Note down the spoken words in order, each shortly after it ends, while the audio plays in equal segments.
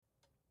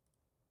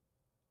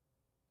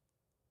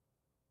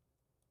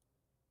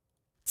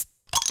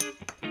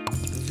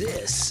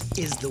This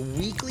is the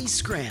Weekly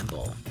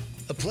Scramble,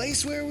 a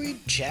place where we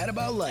chat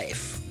about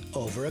life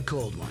over a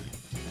cold one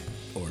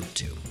or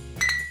two.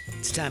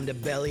 It's time to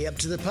belly up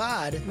to the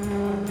pod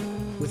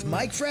with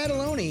Mike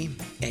Fratelloni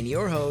and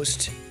your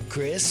host,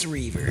 Chris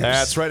Reavers.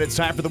 That's right. It's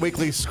time for the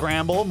Weekly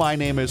Scramble. My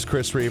name is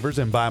Chris Reavers,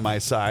 and by my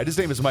side, his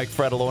name is Mike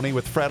Fratelloni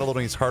with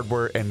Fratelloni's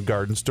Hardware and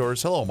Garden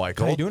Stores. Hello,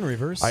 Michael. How you doing,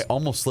 Reavers? I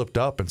almost slipped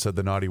up and said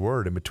the naughty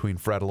word in between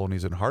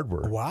Fratelloni's and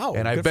Hardware. Wow.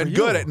 And I've been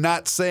good at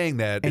not saying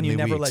that and in you the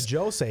never weeks. let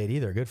Joe say it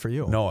either. Good for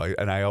you. No,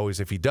 and I always,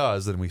 if he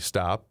does, then we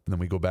stop, and then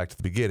we go back to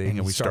the beginning,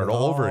 and we start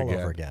all over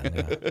again. Yeah.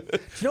 Do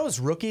you know this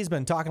rookie's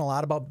been talking a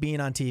lot about being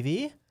on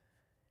TV?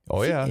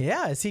 Oh, yeah.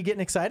 Yeah. Is he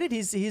getting excited?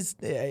 He's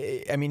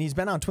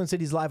been on Twin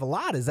Cities Live a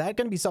lot. Is that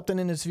going to be something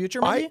in his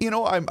future, maybe?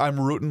 I'm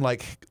rooting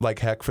like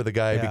heck for the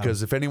guy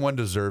because if anyone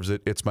deserves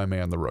it, it's my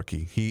man, the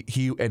rookie.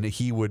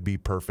 He would be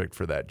perfect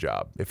for that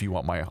job, if you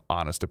want my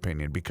honest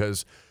opinion,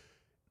 because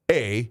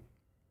you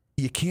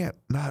can't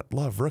not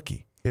love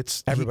Rookie.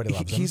 Everybody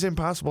loves him. He's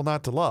impossible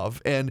not to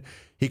love, and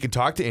he can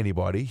talk to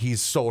anybody.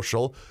 He's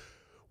social.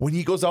 When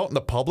he goes out in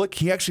the public,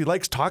 he actually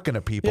likes talking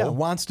to people. Yeah,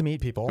 wants to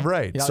meet people.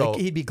 Right. Yeah, so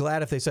like he'd be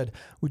glad if they said,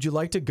 "Would you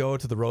like to go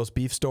to the roast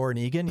beef store in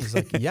Egan?" He's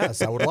like,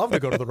 "Yes, I would love to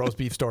go to the roast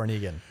beef store in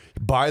Egan."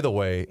 By the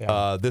way,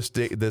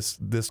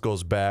 this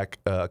goes back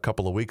a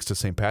couple of weeks to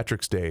St.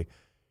 Patrick's Day.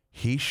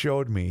 He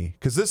showed me,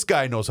 because this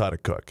guy knows how to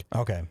cook.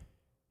 Okay.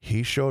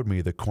 He showed me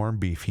the corned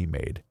beef he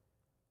made.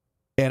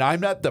 And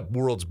I'm not the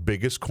world's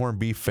biggest corned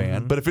beef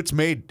fan, but if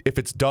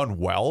it's done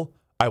well,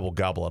 I will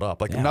gobble it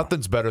up.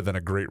 Nothing's better than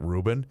a great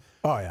Reuben.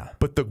 Oh, yeah.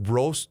 But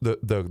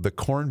the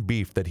corned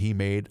beef that he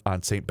made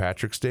on St.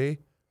 Patrick's Day,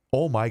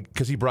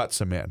 because he brought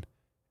some in.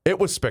 It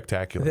was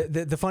spectacular.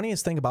 The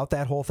funniest thing about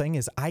that whole thing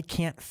is I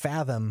can't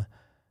fathom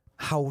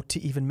how to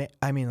even make,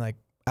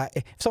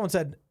 if someone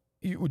said,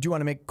 would you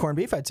want to make corned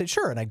beef? I'd say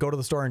sure, and I'd go to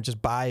the store and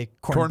just buy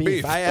corned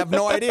beef. I have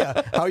no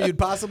idea how you'd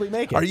possibly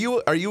make it. Are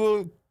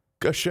you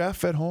a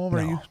chef at home? No.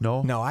 Are you?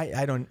 No? No,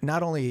 I don't.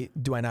 Not only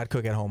do I not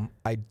cook at home,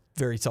 I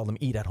very seldom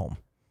eat at home.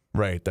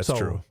 Right, that's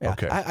true. Yeah.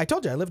 Okay. I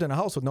told you I lived in a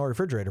house with no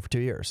refrigerator for 2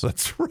 years.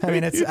 That's right. I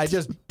mean, I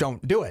just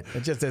don't do it.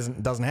 It just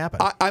doesn't happen.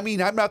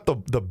 I'm not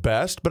the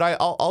best, but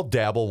I'll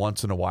dabble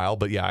once in a while.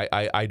 But yeah,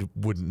 I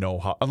wouldn't know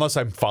how, unless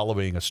I'm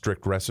following a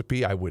strict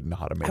recipe, I wouldn't know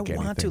how to make anything.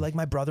 I want to. Like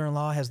my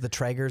brother-in-law has the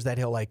Traegers that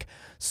he'll like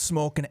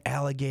smoke an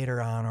alligator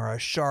on or a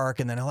shark,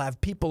 and then he'll have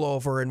people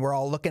over, and we're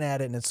all looking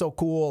at it, and it's so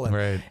cool. And,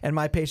 right. And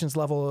my patience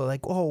level,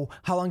 like, oh,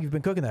 how long have you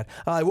been cooking that?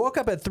 I woke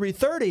up at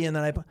 3:30, and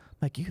then I'm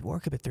like, you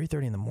woke up at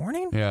 3:30 in the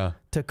morning? Yeah.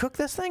 To cook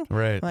this thing?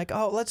 Right. I'm like,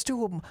 oh, let's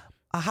do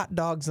a hot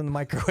dogs in the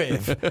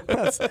microwave.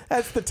 that's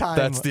the time.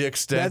 That's the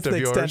extent of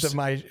yours. That's the extent of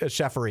my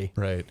chefery.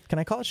 Right. Can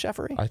I call it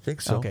chefery? I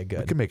think so. Okay, good.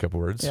 We can make up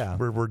words. Yeah.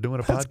 We're doing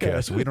a That's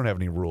podcast. good. We don't have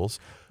any rules.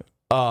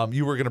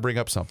 You were going to bring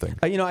up something.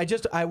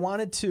 I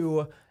wanted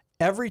to.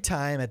 Every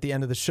time at the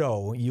end of the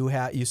show, you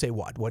say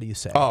what? What do you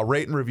say?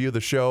 Rate and review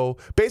the show.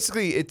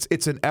 Basically,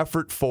 it's an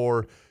effort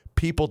for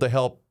people to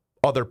help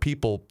other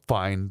people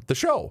find the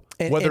show.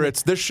 Whether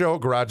it's this show,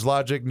 Garage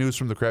Logic, News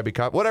from the Krabby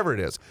Cop, whatever it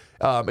is.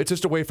 It's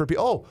just a way for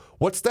people,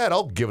 what's that?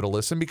 I'll give it a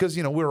listen, because,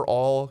 we're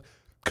all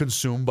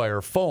consumed by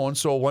our phone.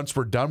 So once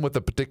we're done with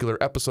a particular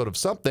episode of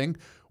something,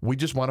 we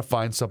just want to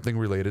find something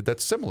related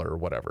that's similar or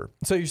whatever.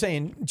 So you're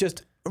saying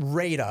just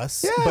rate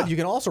us, but you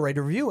can also rate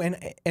a review.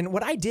 And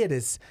what I did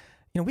is,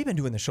 we've been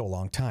doing the show a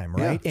long time,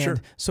 right? Yeah, sure.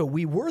 And so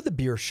we were the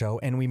beer show,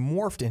 and we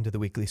morphed into the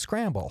Weekly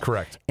Scramble.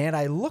 Correct. And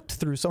I looked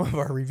through some of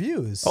our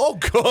reviews. Oh,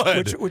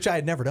 good. Which I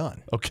had never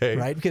done. Okay.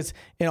 Right? Because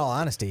in all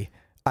honesty,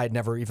 I'd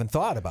never even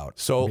thought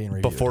about being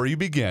reviewed. Before you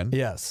begin,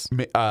 yes,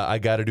 I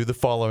got to do the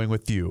following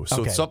with you.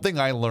 So Okay. something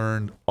I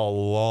learned a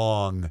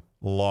long,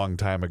 long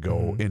time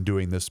ago in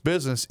doing this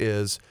business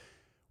is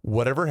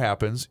whatever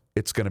happens,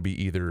 it's going to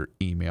be either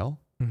email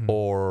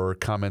or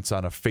comments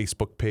on a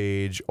Facebook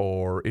page,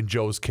 or in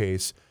Joe's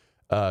case,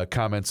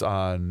 comments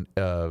on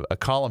a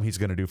column he's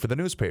going to do for the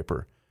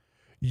newspaper.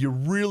 You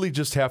really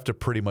just have to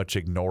pretty much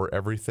ignore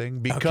everything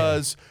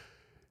because,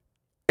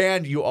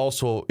 and you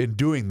also, in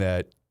doing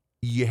that,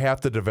 you have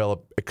to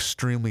develop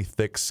extremely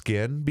thick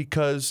skin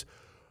because,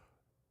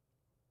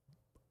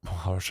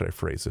 how should I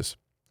phrase this?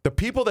 The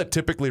people that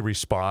typically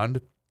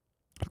respond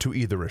to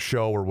either a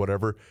show or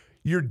whatever,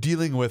 you're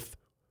dealing with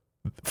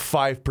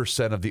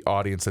 5% of the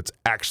audience that's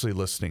actually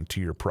listening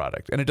to your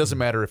product. And it doesn't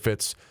matter if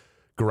it's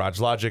Garage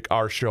Logic,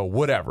 our show,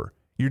 whatever.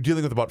 You're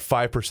dealing with about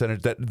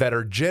 5% that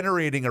are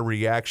generating a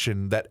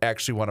reaction that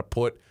actually want to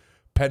put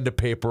pen to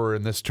paper,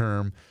 in this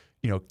term,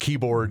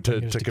 keyboard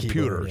to computer.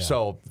 Keyboard, yeah.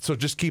 So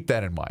just keep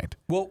that in mind.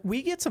 Well,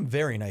 we get some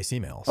very nice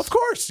emails. Of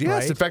course, yes.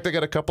 Right? In fact, I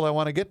got a couple I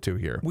want to get to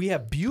here. We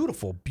have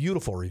beautiful,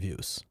 beautiful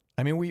reviews.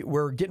 I mean,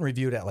 we're getting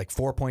reviewed at like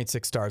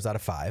 4.6 stars out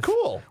of 5.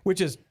 Cool.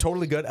 Which is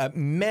totally good.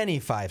 Many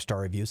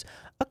 5-star reviews,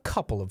 a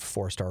couple of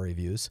 4-star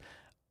reviews,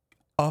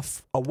 a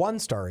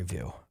 1-star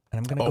review. And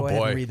I'm going to go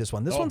ahead and read this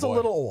one. This one's a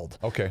little old.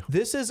 Okay.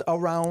 This is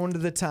around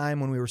the time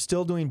when we were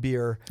still doing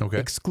beer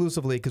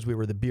exclusively because we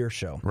were the beer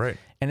show. Right.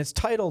 And it's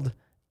titled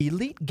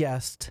Elite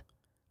Guests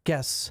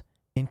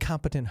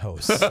incompetent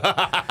hosts. So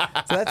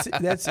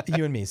that's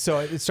you and me. So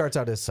it starts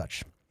out as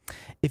such.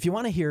 If you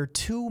want to hear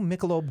two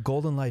Michelob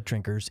Golden Light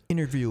drinkers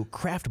interview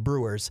craft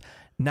brewers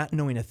not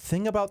knowing a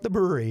thing about the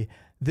brewery,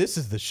 this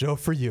is the show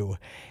for you.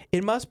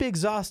 It must be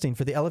exhausting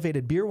for the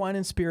elevated beer, wine,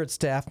 and spirit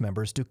staff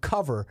members to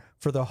cover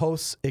for the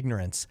host's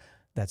ignorance.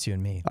 That's you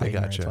and me. The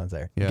ignorance ones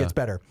there. Yeah. It gets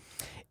better.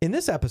 In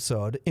this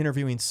episode,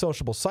 interviewing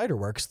Sociable Cider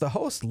Works, the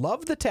host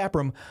loved the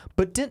taproom,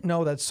 but didn't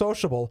know that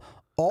Sociable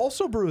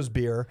also brews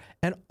beer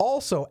and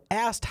also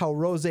asked how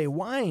rosé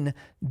wine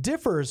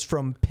differs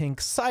from pink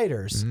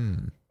ciders.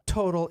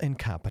 Total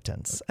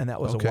incompetence. And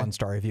that was a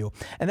 1-star review.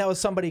 And that was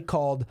somebody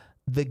called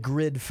The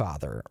Grid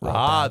Father.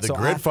 The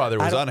Grid Father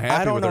was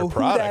unhappy with their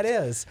product. I don't know who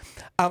that is.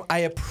 I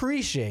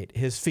appreciate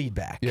his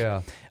feedback.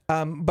 Yeah.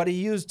 But he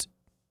used...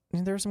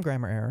 there were some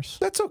grammar errors.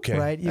 That's okay.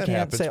 Right? You that can't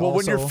happens. say well, also,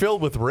 when you're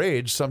filled with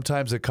rage,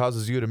 sometimes it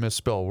causes you to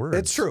misspell words.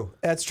 It's true.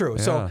 That's true.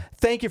 Yeah. So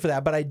thank you for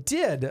that. But I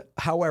did,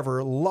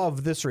 however,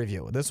 love this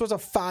review. This was a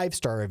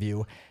 5-star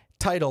review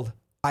titled,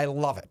 I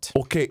Love It.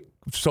 Okay.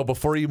 So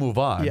before you move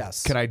on,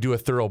 yes, can I do a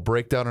thorough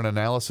breakdown and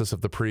analysis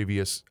of the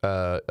previous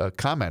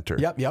commenter?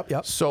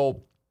 Yep.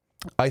 So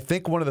I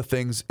think one of the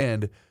things,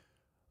 and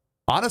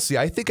honestly,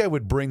 I think I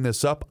would bring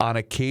this up on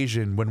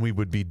occasion when we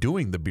would be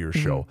doing the beer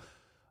show.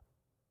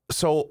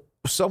 So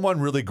someone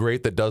really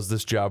great that does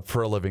this job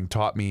for a living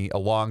taught me a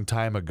long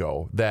time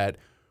ago that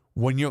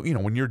when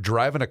when you're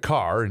driving a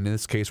car, and in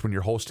this case when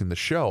you're hosting the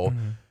show,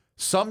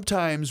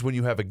 sometimes when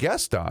you have a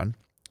guest on,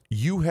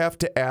 you have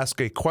to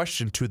ask a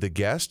question to the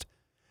guest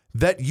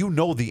that you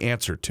know the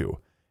answer to.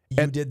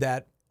 You did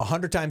that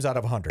 100 times out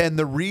of 100. And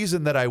the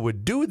reason that I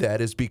would do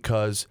that is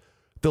because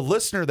the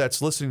listener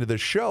that's listening to this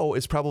show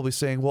is probably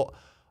saying, well,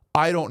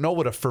 I don't know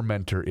what a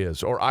fermenter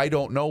is, or I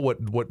don't know what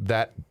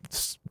that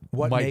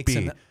what might makes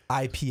be. an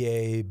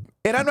IPA.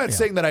 And I'm not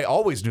saying that I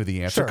always knew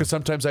the answer, Sure. because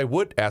sometimes I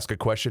would ask a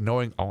question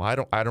knowing, I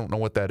don't know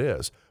what that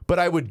is. But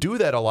I would do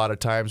that a lot of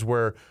times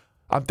where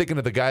I'm thinking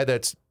of the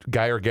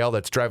guy or gal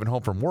that's driving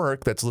home from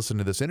work that's listening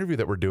to this interview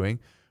that we're doing.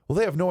 Well,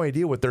 they have no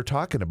idea what they're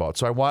talking about.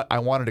 So I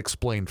want it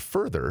explained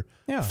further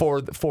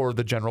for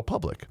the general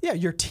public. Yeah,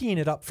 you're teeing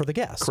it up for the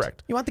guest.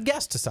 Correct. You want the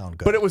guest to sound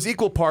good. But it was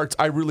equal parts.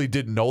 I really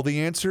didn't know the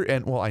answer.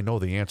 And, well, I know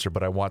the answer,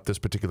 but I want this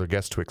particular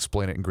guest to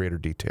explain it in greater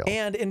detail.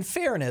 And in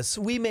fairness,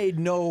 we made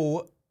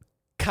no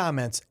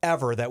comments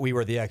ever that we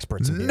were the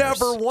experts in beers.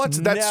 Never once.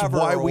 That's Never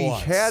why we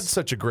once. had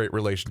such a great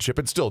relationship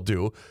and still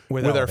do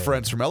With our Elevated.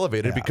 friends from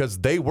Elevated, Yeah. because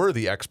they were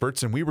the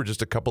experts and we were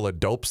just a couple of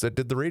dopes that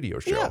did the radio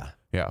show.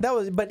 Yeah. That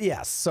was, but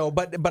yes. So,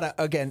 but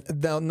again,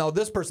 no,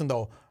 this person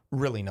though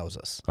really knows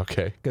us,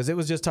 Okay. because it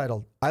was just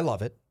titled, I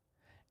love it.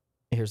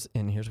 Here's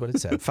what it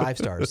said. 5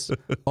 stars.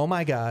 Oh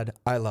my God,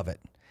 I love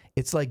it.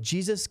 It's like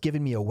Jesus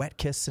giving me a wet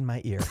kiss in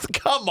my ear.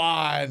 Come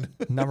on.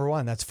 Number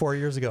 1. That's 4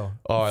 years ago.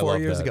 Oh, I 4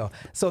 love years that. ago.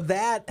 So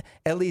that,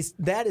 at least,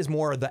 that is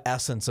more of the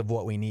essence of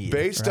what we need.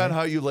 Based right? on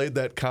how you laid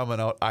that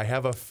comment out, I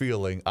have a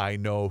feeling I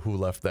know who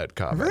left that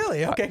comment.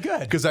 Really? Okay,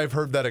 good. Because I've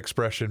heard that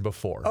expression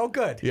before. Oh,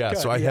 good. Yeah,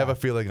 good, so I have a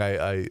feeling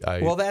I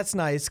Well, that's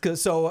nice.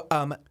 But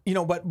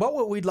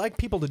what we'd like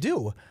people to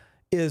do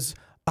is,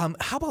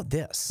 how about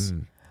this?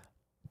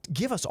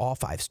 Give us all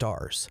 5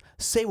 stars.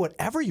 Say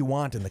whatever you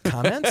want in the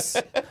comments,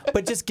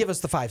 but just give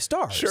us the 5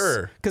 stars.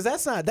 Sure. Because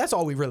that's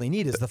all we really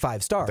need is the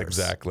 5 stars.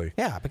 Exactly.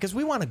 Yeah, because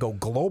we want to go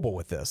global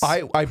with this.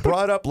 I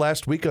brought up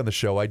last week on the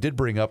show, I did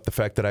bring up the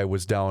fact that I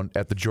was down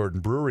at the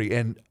Jordan Brewery,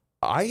 and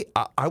I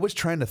was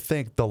trying to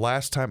think the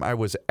last time I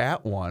was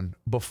at one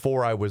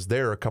before I was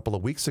there a couple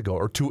of weeks ago,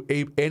 or to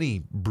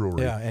any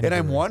brewery. Yeah, any and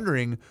I'm brewery.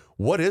 wondering,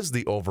 what is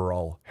the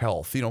overall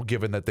health,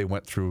 given that they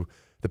went through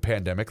the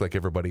pandemic like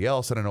everybody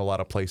else, and I know a lot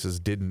of places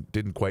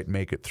didn't quite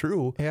make it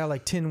through. Yeah,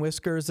 like Tin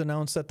Whiskers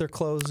announced that they're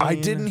closing. I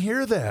didn't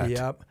hear that.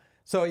 Yep.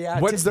 So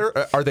yeah, When's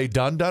are they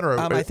done or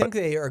I think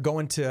they are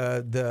going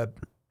to the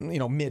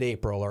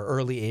mid-April or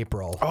early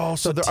April. Oh,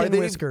 so Tin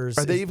Whiskers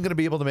are they even going to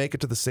be able to make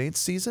it to the Saints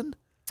season?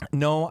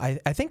 No, I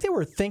think they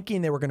were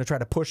thinking they were going to try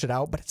to push it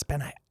out, but it's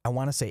been I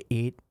want to say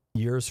 8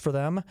 years for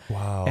them.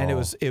 Wow. And it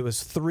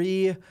was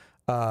 3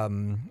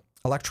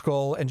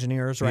 electrical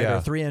engineers, right? Yeah.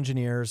 Or 3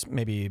 engineers,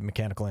 maybe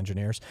mechanical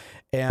engineers.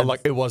 And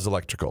It was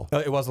electrical.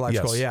 it was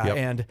electrical, Yes, yeah. yep.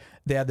 And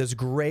they had this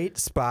great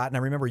spot, and I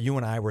remember you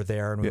and I were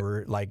there, and we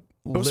were like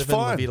was living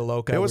La fun. Vida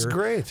Loca. It was We were-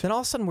 great. Then all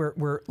of a sudden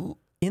we're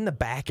in the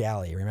back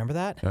alley. Remember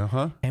that?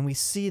 Uh-huh. And we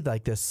see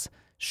like this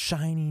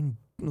shining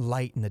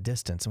light in the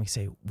distance, and we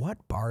say, "What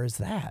bar is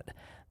that?"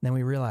 And then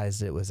we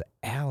realized it was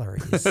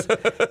Allery's.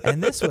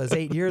 And this was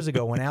 8 years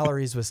ago when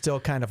Allery's was still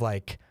kind of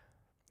like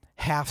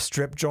half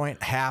strip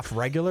joint, half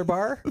regular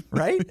bar,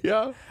 right?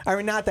 Yeah. I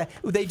mean, not that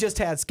they just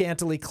had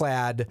scantily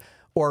clad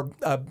or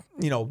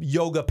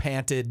yoga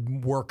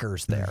panted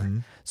workers there. Mm-hmm.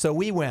 So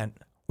we went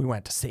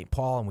to St.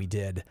 Paul and we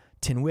did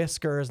Tin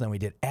Whiskers, and then we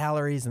did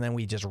Allery's, and then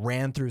we just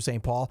ran through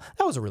St. Paul.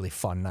 That was a really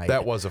fun night.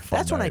 That was a fun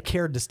That's when I night.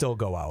 cared to still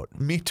go out.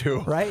 Me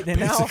too. Right? And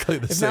Basically now,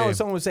 the if same. now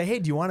someone would say, "Hey,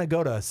 do you want to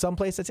go to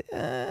someplace?" I'd say,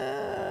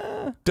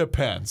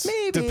 Depends.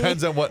 Maybe.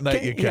 Depends on what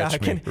night you catch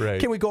me. Right.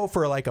 Can we go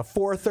for like a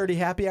 4:30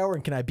 happy hour,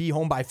 and can I be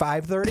home by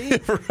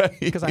 5:30? Right.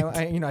 Because I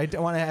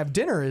want to have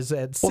dinner is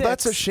at 6. Well,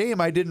 that's a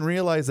shame. I didn't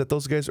realize that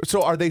those guys.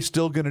 So are they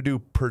still going to do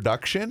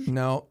production?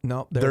 No,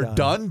 they're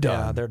done.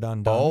 Yeah, they're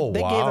done. Oh,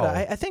 they wow. gave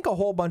it. I think a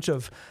whole bunch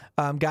of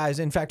guys.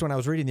 In fact, when I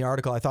was reading the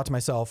article, I thought to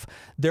myself,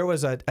 there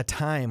was a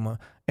time,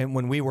 and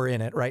when we were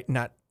in it, right,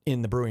 not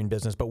in the brewing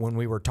business, but when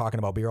we were talking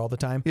about beer all the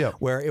time,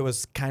 where it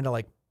was kind of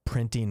like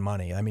printing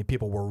money. I mean,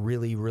 people were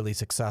really, really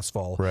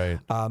successful. Right.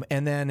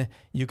 And then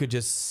you could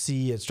just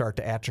see it start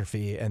to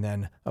atrophy. And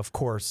then, of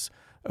course,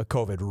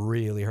 COVID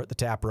really hurt the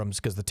tap rooms,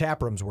 because the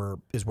tap rooms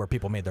is where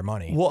people made their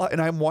money. Well, and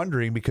I'm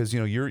wondering, because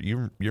you're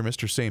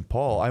Mr. St.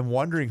 Paul. I'm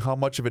wondering how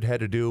much of it had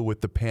to do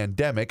with the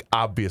pandemic.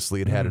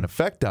 Obviously, it had an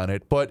effect on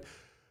it, but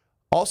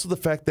also the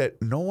fact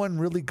that no one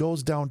really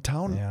goes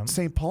downtown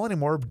St. Paul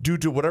anymore due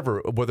to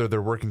whether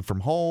they're working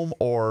from home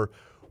or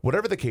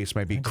whatever the case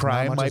might be.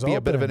 Crime might be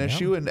a bit of an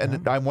issue,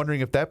 and I'm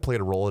wondering if that played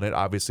a role in it.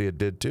 Obviously, it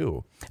did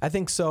too. I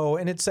think so,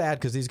 and it's sad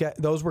because these guys,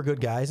 those were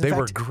good guys. They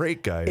were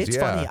great guys. It's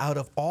funny, out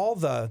of all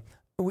the.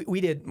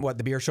 We did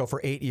the beer show for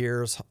 8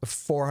 years,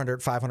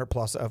 400, 500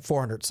 plus,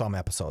 400 some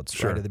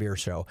episodes right, of the beer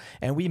show.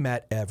 And we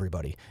met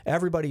everybody.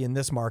 Everybody in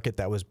this market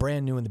that was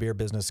brand new in the beer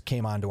business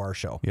came onto our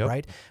show,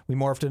 right? We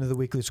morphed into the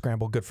Weekly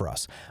Scramble. Good for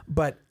us.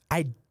 But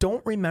I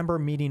don't remember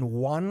meeting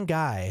one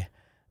guy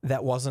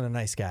that wasn't a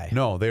nice guy.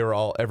 No, they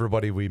were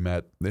everybody we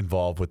met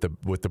involved with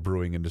the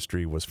brewing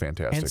industry was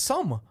fantastic. And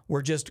some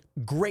were just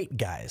great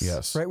guys.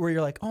 Yes. Right? Where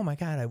you're like, oh my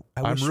God,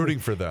 I'm rooting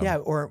for them. Yeah,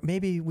 or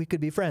maybe we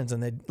could be friends.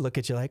 And they'd look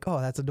at you like,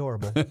 oh, that's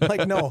adorable.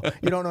 Like, no,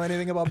 you don't know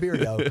anything about beer,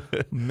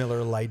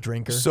 Miller Light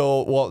drinker.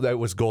 So, well, that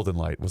was Golden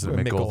Light. Was it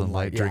a Golden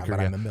Light drinker? Yeah,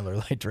 but I'm a Miller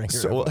Light drinker.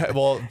 So,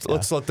 well,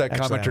 let's let that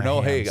commenter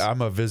know, hey,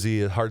 I'm a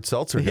Vizzy hard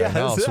seltzer guy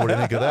now. So what do you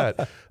think of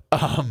that?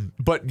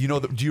 But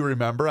do you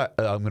remember? I'm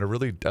going to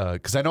really,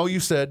 because I know you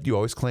said you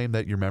always claim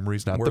that your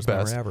memory's not Worst the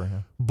best. memory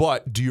ever,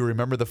 But do you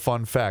remember the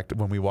fun fact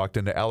when we walked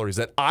into Ellery's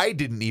that I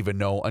didn't even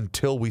know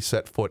until we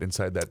set foot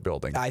inside that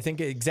building? I think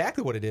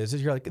exactly what it is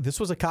you're like, this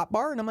was a cop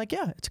bar, and I'm like,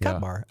 yeah, it's a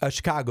cop bar, a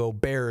Chicago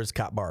Bears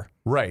cop bar,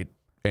 right?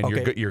 And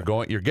you're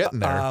getting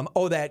there.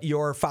 That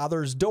your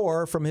father's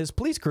door from his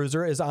police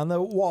cruiser is on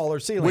the wall or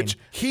ceiling, which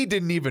he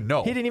didn't even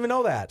know. He didn't even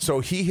know that. So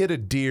he hit a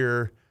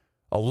deer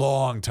a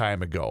long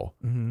time ago.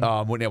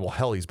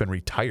 He's been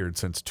retired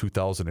since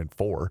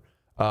 2004.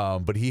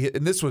 But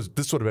this would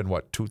have been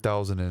what,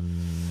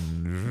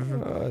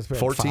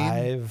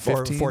 2014,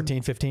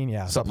 14, 15,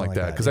 yeah, something like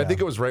that. Because I think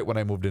it was right when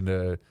I moved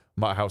into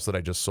my house that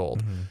I just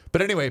sold.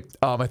 But anyway,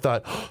 I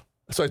thought.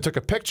 So I took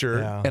a picture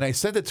and I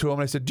sent it to him.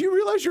 And I said, "Do you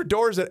realize your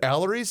door is at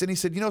Ellery's?" And he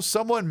said,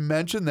 "Someone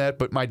mentioned that,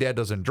 but my dad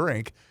doesn't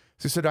drink."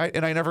 So he said,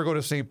 I never go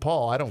to St.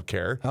 Paul. I don't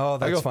care. Oh,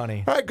 that's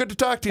funny. All right, good to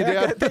talk to you,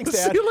 Dad. Thanks,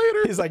 Dad. See you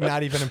later. He's like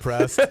not even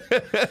impressed.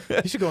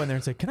 You should go in there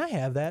and say, "Can I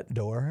have that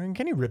door? And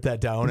can you rip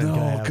that down?"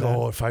 And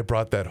if I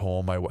brought that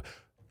home,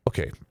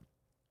 okay.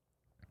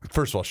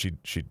 First of all, she'd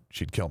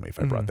kill me if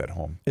I brought that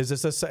home. Is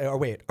this are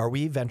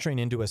we venturing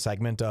into a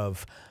segment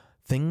of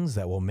things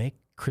that will make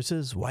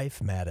Chris's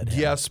wife mad at him?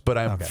 Yes, but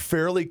I'm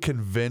fairly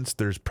convinced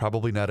there's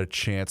probably not a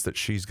chance that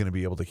she's going to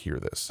be able to hear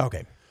this.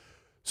 Okay.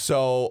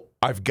 So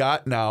I've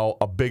got now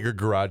a bigger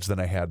garage than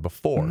I had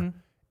before.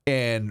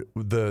 And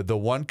the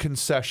one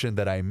concession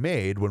that I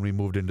made when we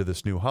moved into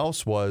this new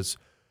house was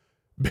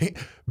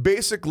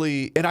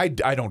basically, and I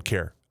don't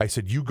care. I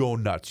said, you go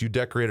nuts. You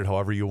decorate it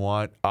however you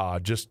want.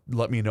 Just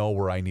let me know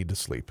where I need to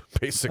sleep,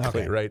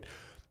 basically, right?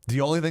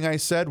 The only thing I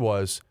said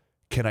was,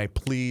 can I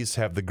please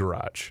have the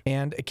garage?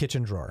 And a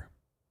kitchen drawer.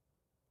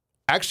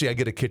 Actually, I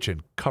get a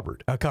kitchen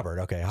cupboard. A cupboard,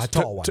 okay. A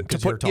tall one. To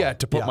put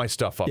my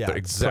stuff up there.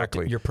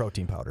 Exactly. Your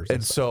protein powders.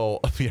 And so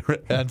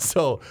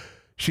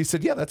she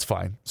said, yeah, that's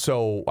fine.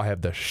 So I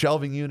have the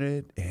shelving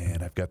unit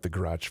and I've got the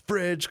garage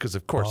fridge because,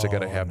 of course, I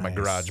got to have my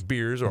garage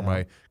beers or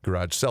my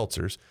garage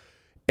seltzers.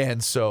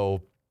 And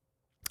so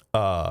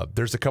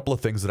there's a couple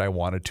of things that I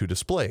wanted to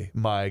display.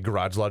 My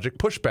Garage Logic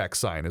pushback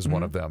sign is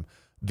one of them.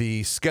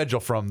 The schedule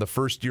from the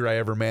first year I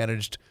ever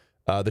managed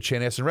the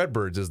Chanhassen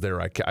Redbirds is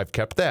there. I've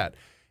kept that.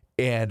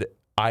 And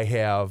I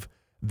have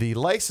the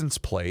license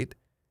plate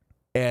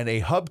and a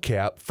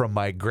hubcap from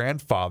my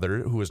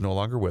grandfather, who is no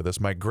longer with us.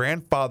 My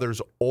grandfather's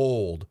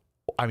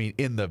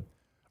in the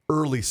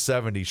early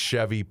 70s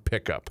Chevy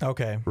pickup.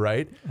 Okay.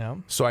 Right? Yeah.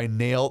 So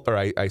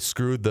I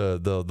screwed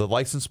the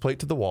license plate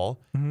to the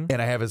wall,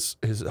 and I have his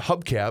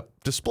hubcap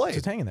displayed.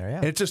 Just hanging there, yeah.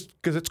 And it's just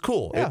because it's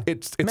cool. Yeah.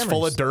 It's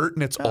full of dirt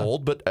and it's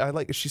old, but I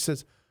like it. She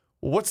says,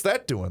 well, what's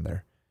that doing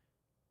there?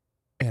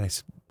 And I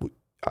said,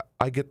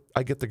 I get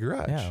the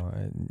garage. Yeah.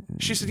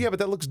 She said, yeah, but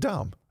that looks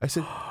dumb. I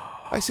said,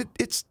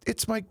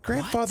 it's my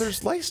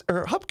grandfather's license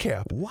or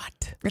hubcap.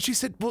 What? And she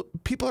said, well,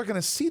 people are going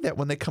to see that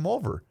when they come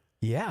over.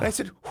 Yeah. And I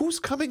said, who's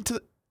coming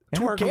to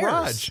our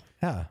garage?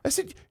 Yeah. I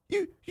said,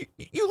 you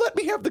let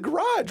me have the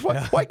garage.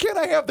 Why can't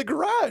I have the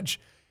garage?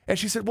 And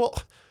she said,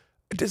 well,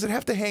 does it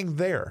have to hang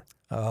there?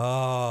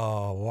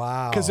 Oh,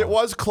 wow. Because it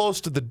was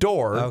close to the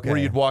door where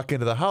you'd walk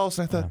into the house.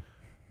 And I thought,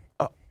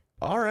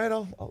 all right,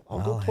 I'll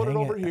go put it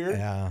over here.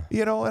 Yeah.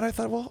 And I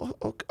thought, well,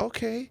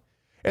 okay.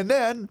 And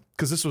then,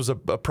 because this was a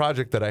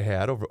project that I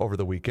had over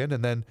the weekend,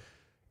 and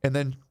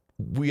then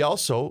we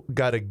also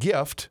got a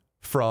gift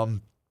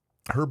from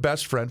her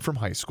best friend from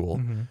high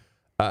school,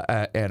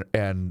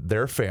 and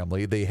their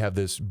family. They have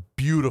this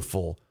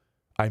beautiful,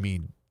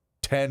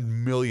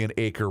 10 million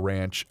acre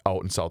ranch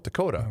out in South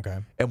Dakota. Okay.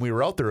 And we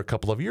were out there a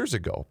couple of years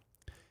ago,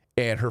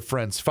 and her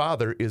friend's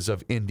father is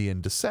of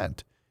Indian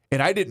descent.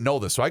 And I didn't know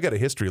this, so I got a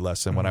history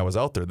lesson when I was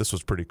out there. This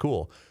was pretty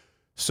cool.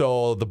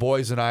 So the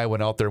boys and I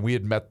went out there, and we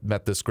had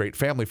met this great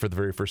family for the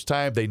very first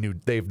time.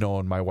 They've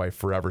known my wife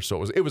forever,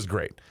 so it was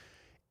great.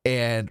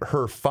 And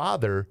her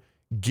father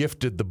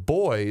gifted the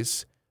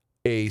boys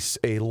a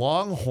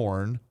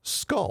longhorn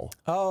skull.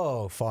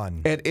 Oh,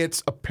 fun. And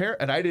it's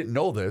apparent, and I didn't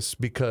know this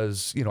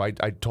because, I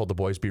told the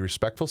boys, be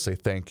respectful, say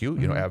thank you,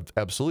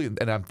 absolutely.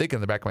 And I'm thinking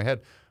in the back of my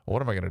head, well,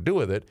 what am I going to do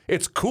with it?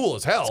 It's cool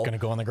as hell. It's going to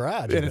go in the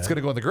garage. And it's going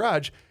to go in the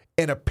garage.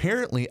 And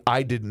apparently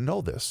I didn't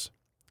know this.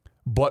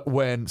 But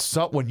when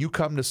you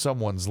come to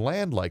someone's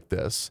land like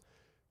this,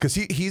 because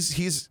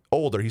he's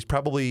older, he's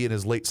probably in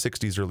his late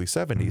 60s, early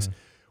 70s.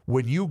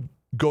 When you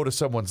go to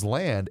someone's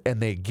land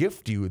and they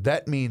gift you,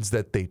 that means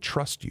that they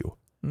trust you.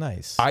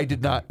 Nice. I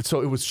did not.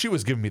 So she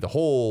was giving me the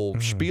whole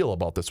spiel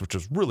about this, which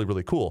was really,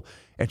 really cool.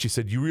 And she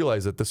said, you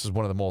realize that this is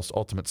one of the most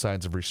ultimate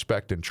signs of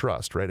respect and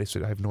trust, right? I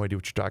said, I have no idea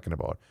what you're talking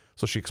about.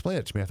 So she explained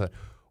it to me. I thought,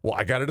 well,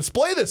 I got to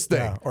display this thing.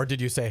 Yeah. Or did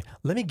you say,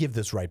 let me give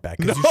this right back?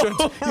 Because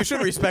you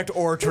should respect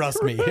or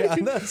trust me. Yeah,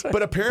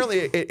 but apparently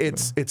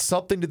it's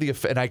something to the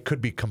effect, and I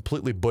could be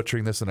completely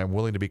butchering this, and I'm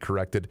willing to be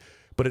corrected,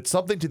 but it's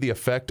something to the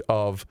effect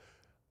of,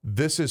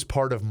 this is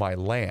part of my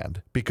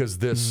land because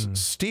this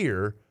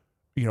steer,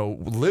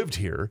 lived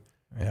here.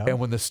 Yeah. And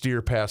when the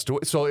steer passed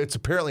away, so it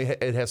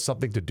has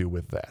something to do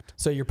with that.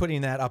 So you're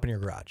putting that up in your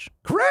garage.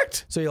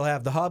 Correct. So you'll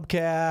have the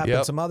hubcap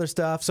and some other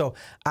stuff. So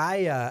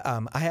I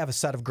have a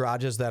set of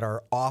garages that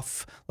are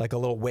off, like a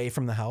little way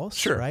from the house.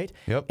 Sure. Right.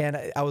 Yep.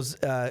 And I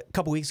was a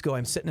couple weeks ago.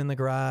 I'm sitting in the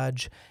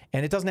garage,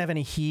 and it doesn't have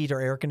any heat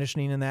or air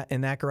conditioning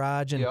in that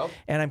garage. And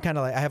and I'm kind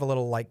of like, I have a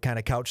little like kind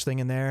of couch thing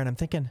in there, and I'm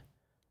thinking,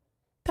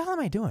 the hell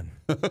am I doing?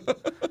 I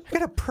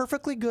got a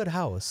perfectly good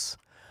house.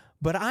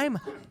 But I'm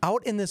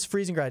out in this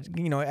freezing garage.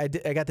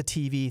 I got the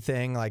TV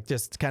thing, like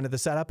just kind of the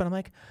setup. And I'm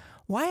like,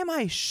 why am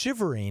I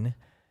shivering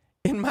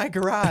in my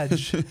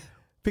garage?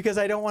 Because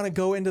I don't want to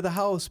go into the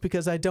house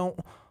because I don't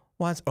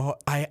want. Oh,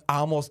 I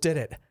almost did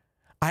it.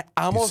 I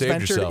almost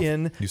ventured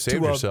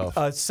into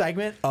a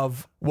segment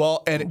of.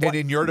 Well, and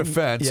in your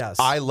defense,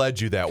 yes. I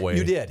led you that way.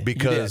 You did.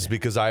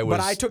 Because I was.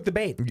 But I took the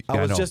bait.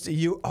 I was just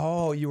you.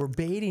 Oh, you were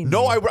baiting.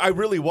 No, me. I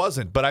really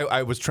wasn't. But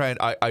I was trying.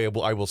 I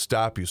will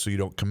stop you so you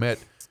don't commit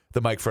the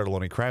Mike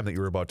Fredoloni crime that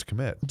you were about to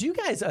commit. Do you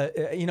guys,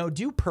 do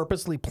you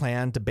purposely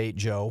plan to bait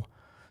Joe?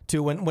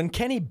 To when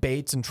Kenny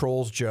baits and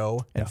trolls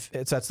Joe and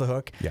it sets the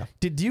hook? Yeah.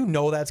 Did you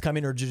know that's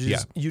coming, or did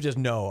you just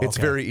know? It's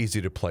very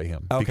easy to play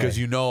him because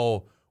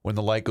when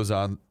the light goes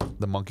on,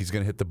 the monkey's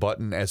going to hit the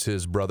button, as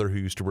his brother who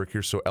used to work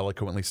here so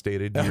eloquently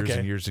stated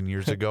years and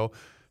years ago.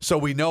 So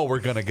we know we're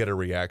going to get a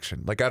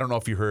reaction. Like, I don't know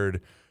if you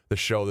heard the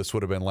show. This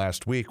would have been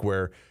last week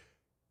where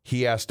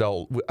he asked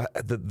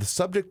the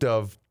subject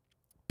of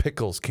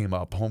pickles came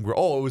up, homegrown.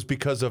 Oh, it was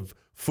because of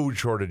food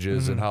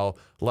shortages and how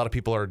a lot of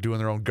people are doing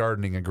their own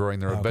gardening and growing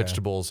their own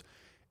vegetables.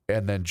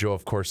 And then Joe,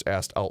 of course,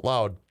 asked out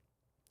loud,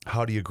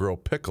 how do you grow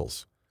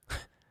pickles?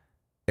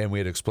 And we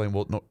had explained,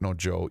 well, no,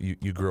 Joe,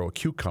 you grow a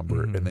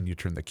cucumber and then you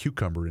turn the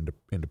cucumber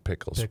into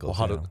pickles. Well,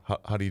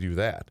 how do you do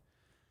that?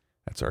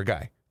 That's our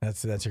guy.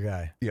 That's your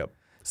guy. Yep.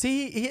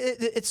 See,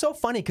 it's so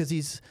funny because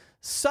he's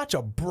such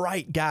a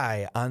bright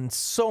guy on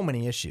so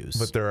many issues.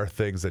 But there are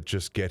things that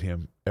just get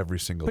him every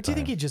single time. But do you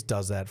think he just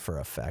does that for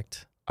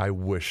effect? I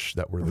wish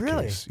that were the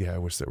case. Yeah, I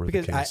wish that were the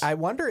case. Because I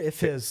wonder if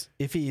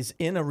he's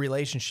in a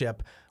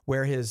relationship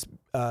where his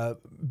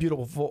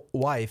beautiful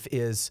wife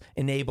is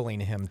enabling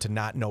him to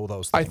not know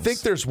those things. I think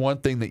there's one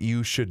thing that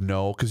you should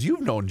know, because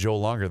you've known Joe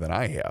longer than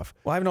I have.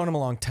 Well, I've known him a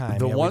long time.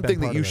 The one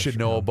thing that you should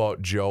know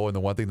about Joe, and the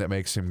one thing that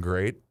makes him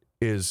great,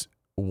 is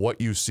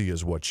what you see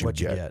is what you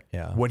get.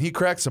 Yeah. When he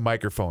cracks a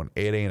microphone,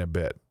 it ain't a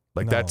bit.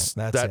 Like that's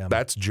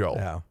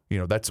Joe.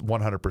 Yeah. That's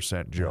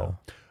 100% Joe.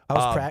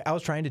 Yeah. I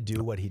was trying to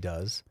do what he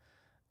does.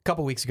 A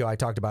couple weeks ago, I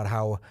talked about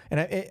how, and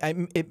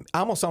it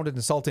almost sounded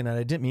insulting, and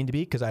I didn't mean to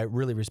be because I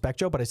really respect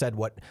Joe. But I said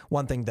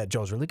one thing that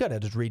Joe's really good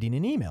at is reading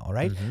an email,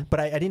 right? Mm-hmm.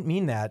 But I didn't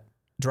mean that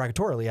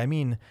derogatorily. I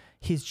mean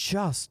he's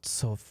just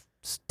so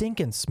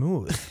stinking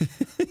smooth,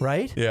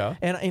 right? Yeah.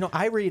 And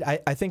I read.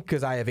 I think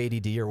because I have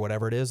ADD or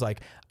whatever it is.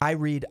 Like I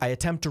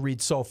attempt to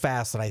read so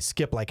fast that I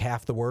skip like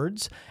half the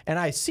words, and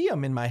I see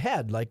them in my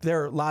head, like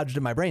they're lodged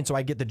in my brain, so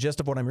I get the gist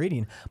of what I'm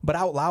reading. But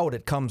out loud,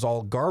 it comes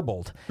all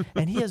garbled.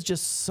 And he is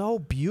just so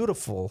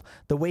beautiful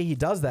the way he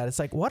does that. It's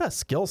like, what a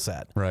skill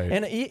set, right?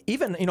 And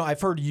even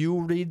I've heard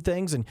you read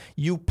things and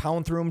you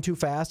pound through them too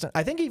fast. And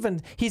I think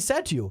even he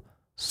said to you,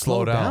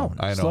 slow down.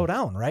 I know. Slow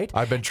down, right?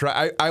 I've been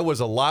I was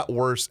a lot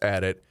worse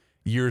at it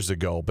years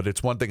ago, but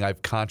it's one thing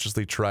I've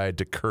consciously tried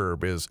to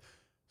curb is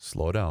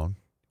slow down.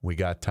 we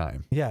got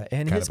time. Yeah,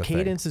 and his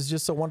cadence is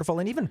just so wonderful.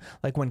 And even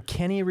like when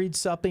Kenny reads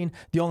something,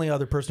 the only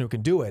other person who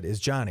can do it is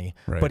Johnny.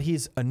 Right. But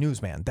he's a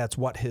newsman. That's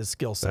what his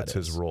skill set is.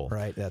 That's his role.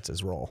 Right, that's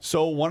his role.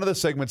 So one of the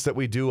segments that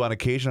we do on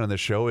occasion on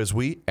this show is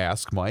we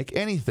ask Mike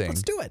anything.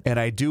 Let's do it. And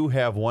I do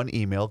have one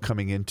email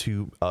coming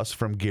into us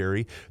from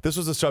Gary. This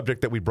was a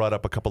subject that we brought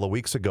up a couple of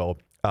weeks ago,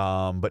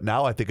 but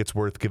now I think it's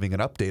worth giving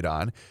an update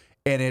on.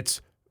 And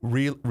it's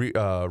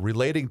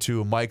relating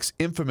to Mike's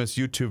infamous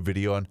YouTube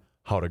video on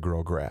how to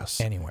grow grass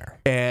anywhere.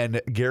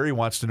 And Gary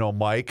wants to know,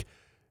 Mike,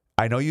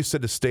 I know you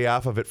said to stay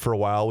off of it for a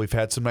while. We've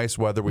had some nice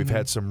weather. We've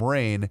had some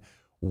rain.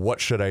 What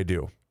should I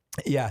do?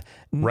 Yeah.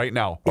 Right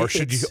now, or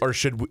should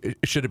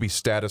it be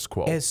status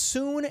quo? As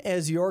soon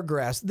as your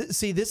grass,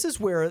 see, this is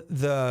where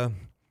the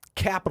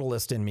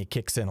capitalist in me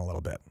kicks in a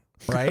little bit,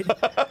 right?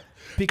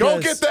 Because,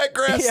 go get that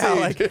grass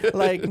seed.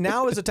 like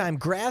now is the time.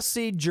 Grass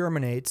seed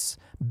germinates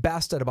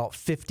best at about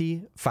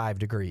 55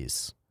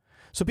 degrees.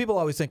 So people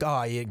always think,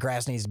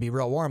 grass needs to be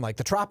real warm, like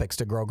the tropics,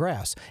 to grow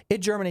grass.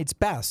 It germinates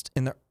best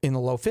in the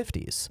low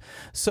 50s.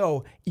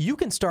 So you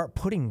can start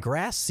putting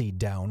grass seed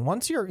down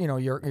once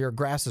your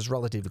grass is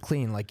relatively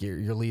clean, like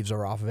your leaves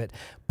are off of it.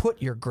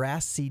 Put your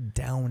grass seed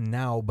down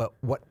now. But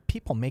what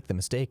people make the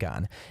mistake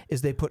on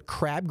is they put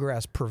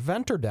crabgrass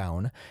preventer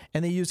down,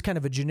 and they use kind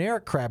of a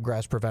generic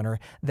crabgrass preventer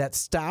that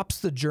stops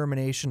the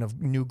germination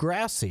of new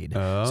grass seed.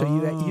 Oh. So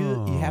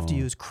you have to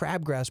use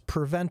crabgrass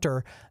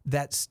preventer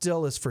that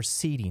still is for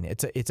seeding.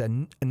 It's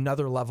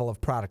another level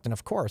of product, and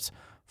of course,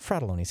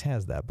 Fratelloni's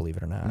has that, believe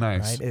it or not.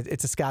 Nice. Right?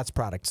 It's a Scott's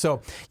product.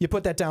 So you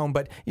put that down,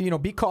 but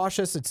be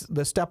cautious. It's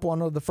the step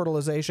one of the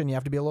fertilization. You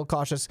have to be a little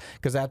cautious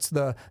because that's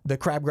the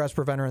crabgrass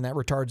preventer, and that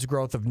retards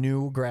growth of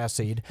new grass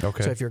seed.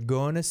 Okay. So if you're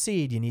going to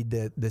seed, you need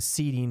the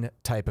seeding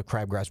type of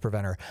crabgrass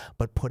preventer,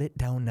 but put it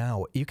down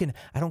now.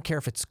 I don't care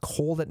if it's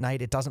cold at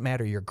night. It doesn't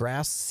matter. Your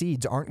grass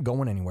seeds aren't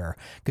going anywhere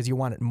because you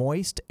want it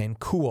moist and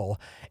cool.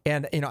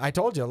 And, I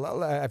told you,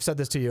 I've said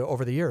this to you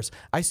over the years.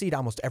 I seed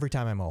almost every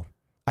time I mow.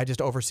 I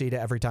just overseed it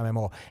every time I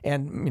mow.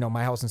 And,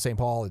 my house in St.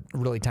 Paul,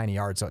 really tiny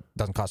yard, so it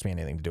doesn't cost me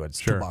anything to do it.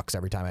 It's $2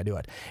 every time I do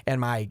it.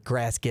 And my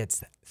grass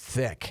gets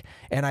thick.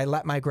 And I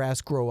let my grass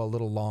grow a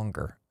little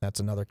longer. That's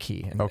another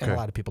key. And a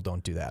lot of people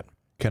don't do that.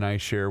 Can I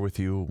share with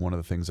you one of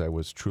the things I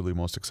was truly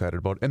most excited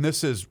about? And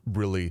this is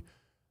really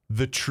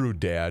the true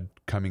dad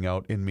coming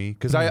out in me.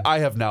 Because I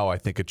have now, I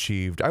think,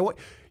 achieved.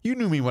 You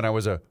knew me when I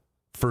was a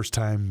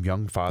first-time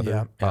young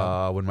father,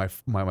 when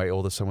my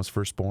oldest son was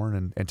first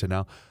born, and to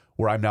now,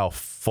 where I'm now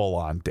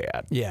full-on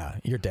dad. Yeah,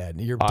 you're dad.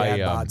 Your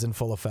dad bod's in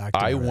full effect.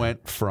 I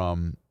went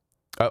from,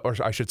 or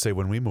I should say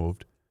when we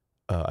moved,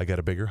 I got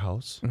a bigger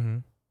house. Mm-hmm.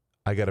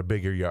 I got a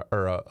bigger yard,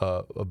 or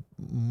a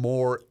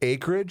more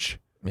acreage.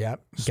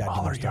 Yep.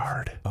 Smaller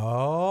yard.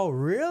 Oh,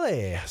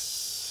 really?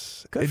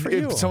 Yes. Good for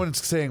you.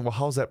 Someone's saying, well,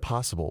 how's that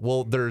possible?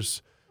 Well,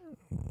 there's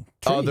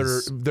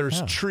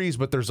trees. trees,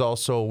 but there's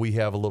also, we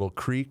have a little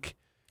creek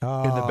in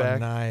the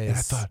back. Nice. And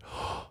I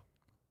thought,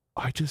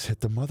 I just hit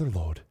the mother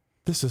lode.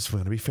 This is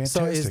going to be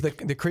fantastic. So is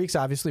the creek's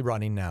obviously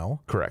running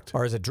now? Correct.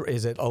 Or is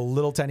it a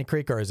little tiny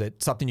creek, or is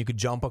it something you could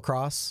jump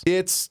across?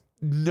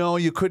 No,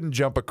 you couldn't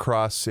jump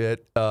across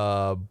it.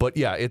 But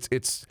yeah, it's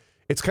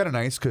kind of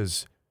nice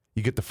because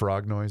you get the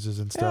frog noises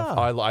and stuff.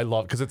 Yeah. I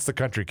love, because it's the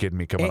country kid in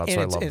me coming out,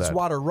 so I love that. It's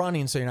water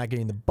running, so you're not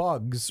getting the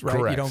bugs, right?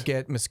 Correct. You don't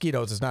get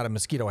mosquitoes. It's not a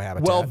mosquito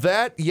habitat. Well,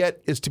 that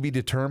yet is to be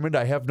determined.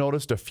 I have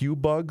noticed a few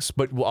bugs,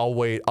 but I'll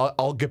wait.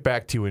 I'll get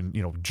back to you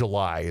in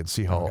July and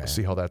see how that's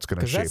going to shape up.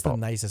 Because that's the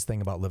nicest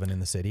thing about living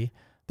in the city.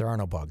 There are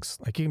no bugs.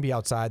 Like, you can be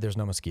outside. There's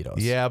no mosquitoes.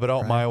 Yeah, but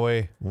out my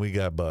way, we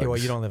got bugs. Yeah, well,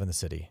 you don't live in the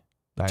city.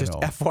 I Just know.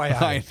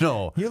 FYI. I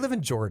know. You live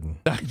in Jordan.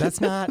 That's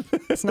not.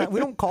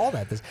 We don't call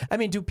that this. I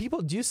mean, do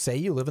you say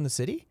you live in the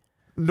city?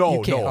 No, I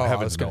was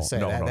heavens gonna no. say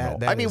No.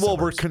 that I mean, is well,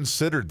 we're suburbs.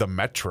 considered the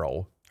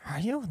metro. Are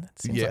you? That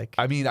seems Yeah,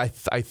 I mean, I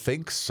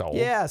think so.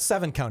 Yeah,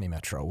 7-county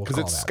metro. We'll because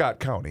call it's that. Scott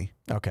County.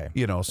 Okay.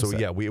 So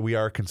yeah, we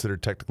are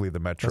considered technically the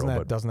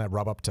metro. Doesn't that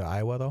rub up to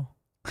Iowa though?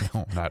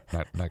 No,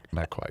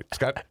 not quite.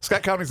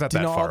 Scott County's not Do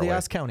you that know far all the away.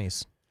 S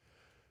counties?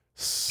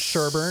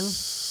 Sherburne,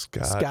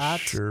 Scott,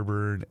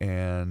 Sherburne,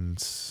 and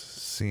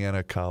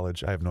Siena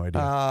College. I have no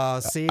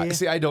idea.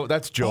 See, I don't.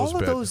 That's Joe's all of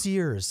bit. those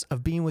years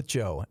of being with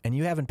Joe, and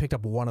you haven't picked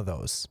up one of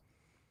those.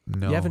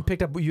 No, You haven't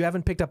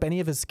picked up any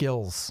of his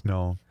skills.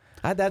 No.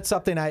 That's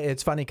something.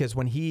 It's funny because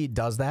when he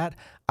does that,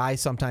 I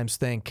sometimes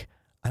think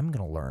I'm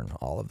going to learn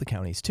all of the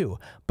counties too.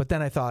 But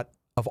then I thought,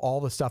 of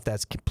all the stuff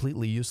that's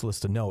completely useless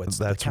to know,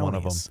 that's one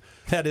of them.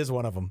 That is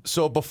one of them.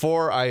 So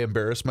before I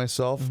embarrass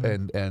myself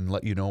and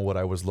let you know what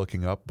I was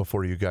looking up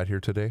before you got here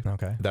today,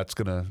 Okay. that's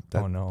gonna.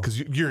 Oh, no. Because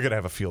you're gonna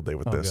have a field day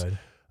with this. Good.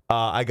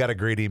 I got a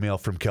great email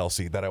from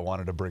Kelsey that I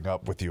wanted to bring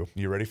up with you.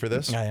 You ready for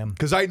this? I am.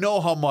 Because I know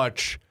how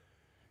much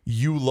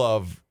you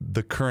love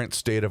the current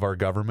state of our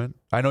government.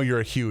 I know you're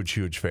a huge,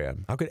 huge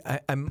fan. How could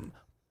I'm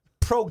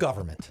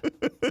pro-government?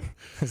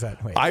 Is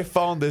that wait? I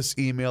found this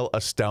email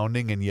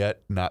astounding and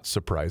yet not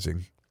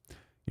surprising.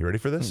 You ready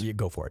for this? You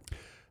go for it.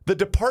 The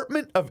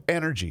Department of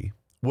Energy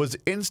was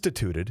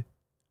instituted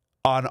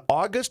on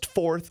August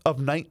 4th of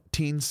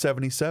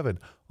 1977,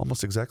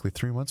 almost exactly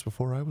 3 months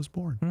before I was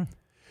born.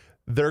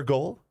 Their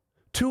goal?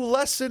 To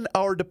lessen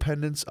our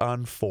dependence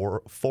on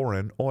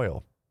foreign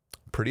oil.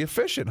 Pretty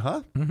efficient,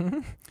 huh?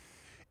 Mm-hmm.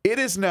 It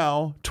is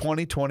now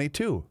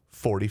 2022,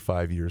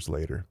 45 years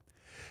later.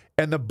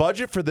 And the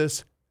budget for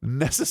this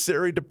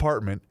necessary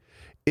department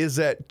is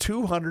at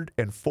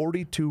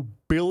 $242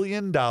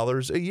 billion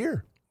a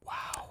year.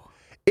 Wow.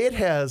 It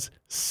has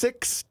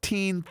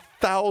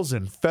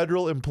 16,000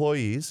 federal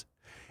employees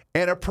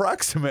and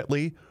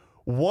approximately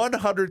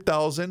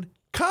 100,000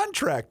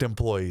 contract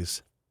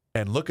employees.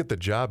 And look at the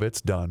job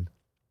it's done.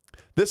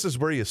 This is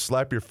where you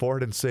slap your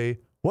forehead and say,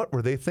 what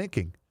were they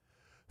thinking?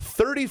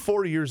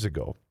 34 years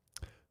ago,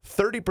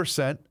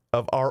 30%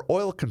 of our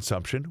oil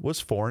consumption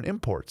was foreign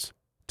imports.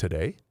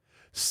 Today,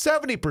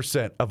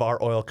 70% of our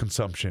oil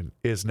consumption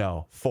is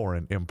now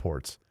foreign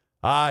imports.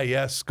 Ah,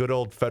 yes, good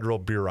old federal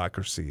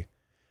bureaucracy.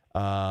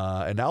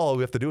 And now all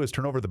we have to do is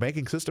turn over the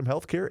banking system,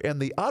 healthcare,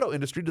 and the auto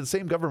industry to the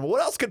same government.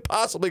 What else could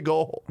possibly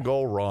go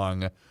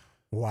wrong?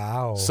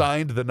 Wow.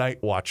 Signed, the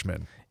Night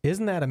Watchman.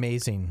 Isn't that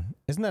amazing?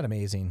 Isn't that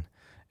amazing?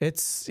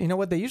 It's, you know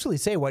what they usually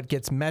say, what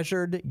gets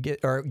measured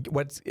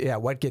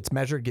what gets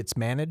measured gets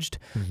managed.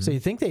 Mm-hmm. So you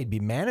think they'd be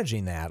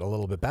managing that a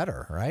little bit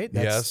better, right?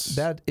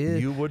 That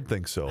is, you would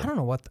think so. I don't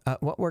know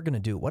what we're going to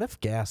do. What if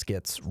gas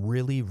gets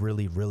really,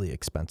 really, really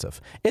expensive?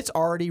 It's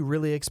already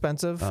really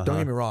expensive. Don't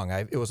get me wrong.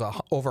 It was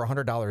over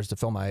 $100 to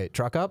fill my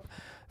truck up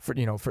for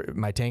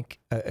my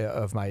tank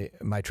of my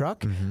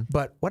truck. Mm-hmm.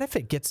 But what if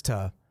it gets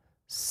to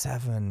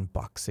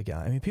 $7 a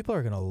gallon? I mean, people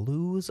are going to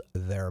lose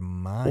their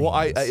minds. Well,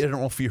 I don't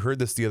know if you heard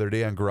this the other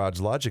day on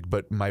Garage Logic,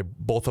 but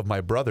both of my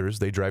brothers,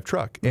 they drive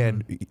truck,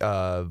 and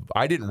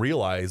I didn't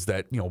realize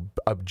that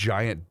a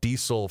giant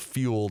diesel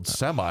fueled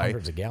semi,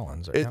 hundreds of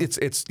gallons.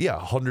 It's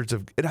hundreds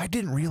of, and I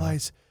didn't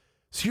realize.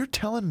 So you're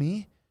telling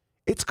me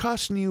it's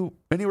costing you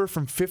anywhere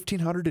from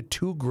 $1,500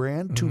 to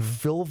 $2,000 to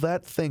fill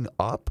that thing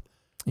up?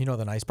 You know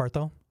the nice part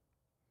though,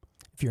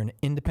 if you're an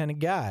independent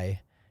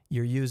guy,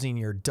 you're using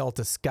your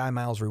Delta Sky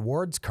Miles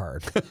rewards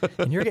card,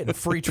 and you're getting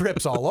free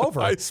trips all over.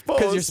 I suppose.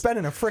 Because you're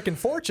spending a freaking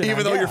fortune even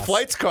on though gas. your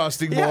flight's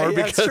costing more. Yeah,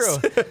 because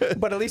that's true.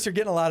 But at least you're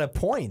getting a lot of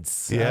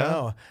points.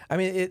 Yeah. I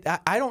mean,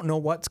 I don't know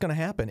what's going to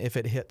happen if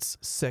it hits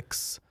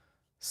 $6,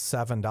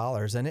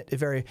 $7,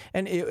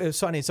 and it was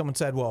funny. Someone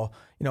said, well,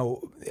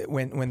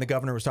 when the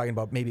governor was talking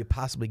about maybe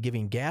possibly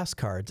giving gas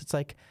cards, it's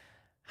like,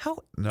 how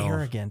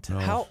arrogant,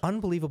 how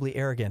unbelievably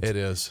arrogant. It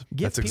is.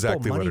 Give That's people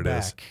exactly money what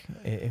it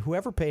back.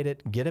 Whoever paid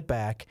it, get it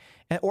back.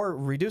 Or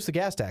reduce the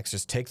gas tax.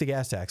 Just take the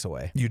gas tax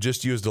away. You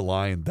just used a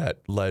line that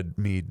led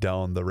me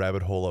down the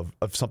rabbit hole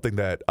of something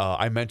that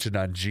I mentioned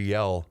on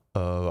GL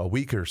a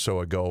week or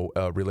so ago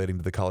relating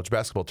to the college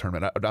basketball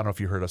tournament. I don't know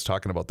if you heard us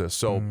talking about this.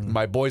 So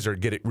my boys are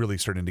really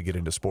starting to get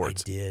into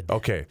sports. I did.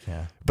 Okay.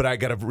 Yeah. But I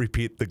got to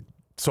repeat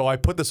so I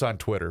put this on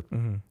Twitter.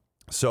 Mm-hmm.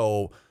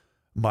 So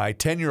my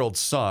 10-year-old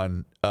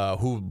son,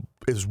 who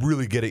is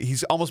really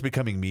he's almost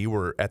becoming me,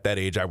 where at that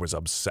age I was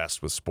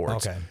obsessed with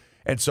sports. Okay.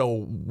 And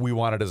so we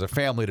wanted as a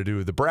family to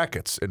do the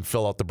brackets and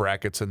fill out the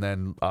brackets and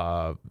then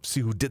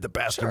see who did the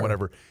best and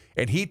whatever.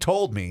 And he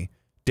told me,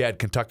 Dad,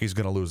 Kentucky's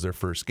going to lose their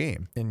first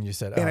game. And you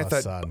said, and I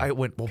thought, son, I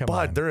went, well,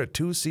 Bud, they're a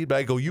 2 seed. But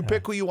I go, you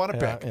pick who you want to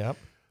pick. Yep.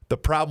 The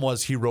problem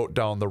was he wrote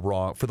down the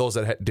wrong, for those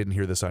that didn't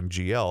hear this on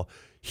GL,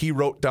 he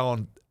wrote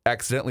down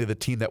accidentally the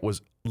team that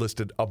was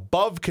listed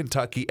above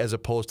Kentucky as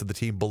opposed to the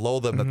team below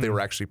them that they were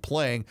actually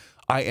playing.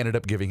 I ended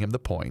up giving him the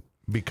point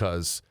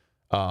because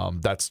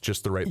that's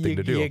just the right thing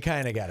to do. You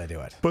kind of got to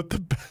do it. But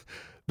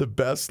the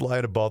best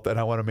line about that, and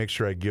I want to make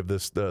sure I give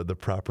this the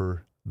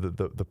proper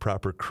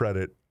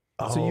credit.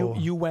 So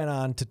you went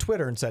on to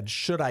Twitter and said,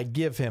 should I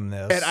give him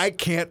this? And I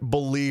can't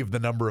believe the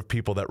number of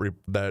people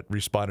that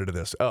responded to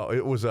this. Oh,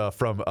 it was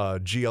from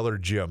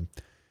GLer Jim.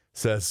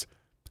 Says,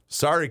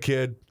 sorry,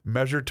 kid.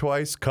 Measure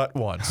twice, cut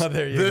once. Oh,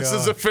 there you This go.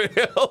 is a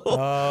fail.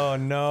 Oh,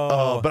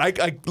 no.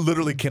 But I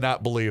literally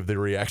cannot believe the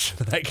reaction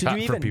that I got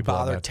Did you from even people.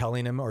 bother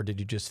telling him, or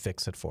did you just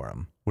fix it for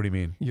him? What do you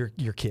mean? Your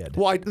kid.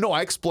 Well,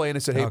 I explained. I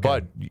said, hey, Okay.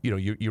 Bud,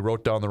 you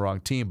wrote down the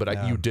wrong team,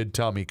 but you did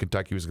tell me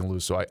Kentucky was going to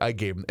lose, so I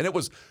gave him. And it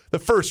was the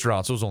first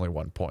round, so it was only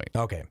 1 point.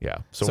 Okay. Yeah.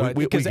 So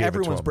we because gave it to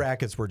everyone's him.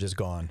 brackets were just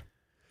gone.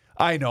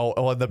 I know.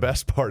 Oh, and the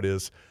best part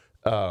is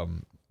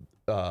Mom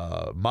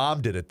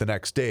did it the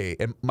next day,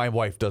 and my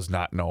wife does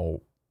not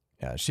know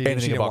anything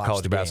didn't about watch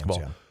college the games,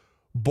 basketball. yeah.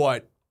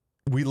 But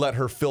we let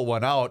her fill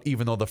one out,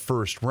 even though the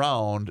first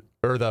round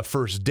or the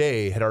first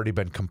day had already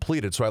been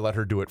completed. So I let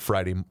her do it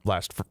Friday 2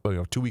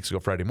 weeks ago,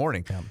 Friday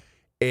morning. Yeah.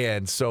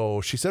 And so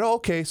she said, "Oh,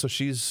 okay." So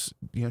she's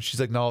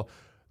like, "No,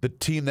 the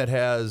team that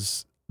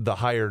has the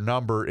higher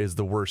number is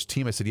the worst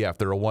team." I said, "Yeah, if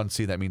they're a 1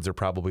 seed, that means they're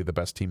probably the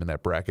best team in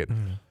that bracket."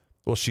 Mm-hmm.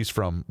 Well, she's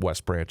from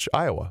West Branch,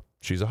 Iowa.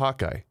 She's a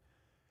Hawkeye.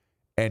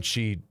 And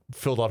she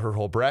filled out her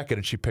whole bracket,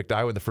 and she picked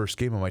Iowa in the first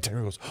game. And my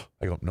 10-year-old goes,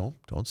 I go, no,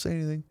 don't say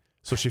anything.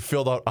 So she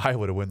filled out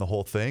Iowa to win the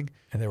whole thing.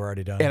 And they were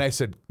already done. And I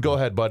said, go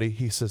ahead, buddy.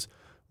 He says,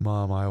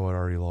 Mom, Iowa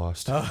already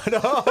lost. Oh, no.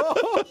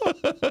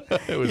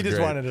 It was He just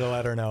great. wanted to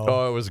let her know.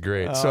 Oh, it was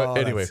great. So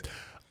anyway.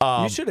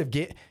 You should have,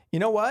 you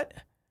know what?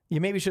 You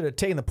maybe should have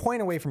taken the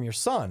point away from your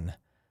son,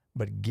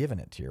 but given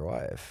it to your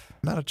wife.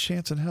 Not a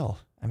chance in hell.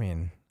 I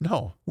mean,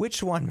 No.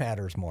 which one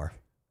matters more?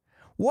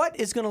 What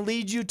is going to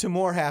lead you to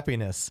more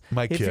happiness?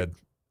 My kid.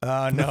 No.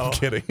 I'm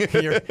kidding.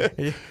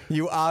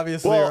 You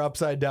obviously are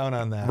upside down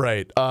on that.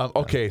 Right.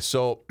 Okay,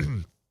 so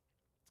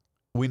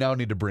we now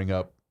need to bring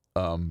up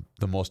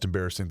the most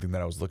embarrassing thing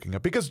that I was looking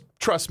at. Because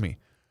trust me,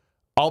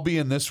 I'll be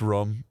in this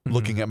room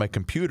looking at my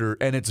computer,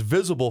 and it's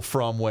visible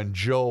from when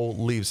Joe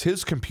leaves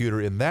his computer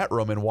in that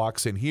room and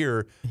walks in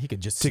here He could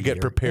just to get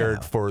see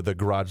prepared for the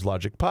Garage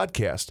Logic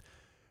podcast.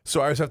 So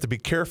I always have to be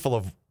careful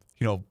of,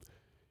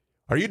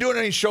 are you doing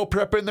any show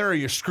prep in there, or are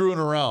you screwing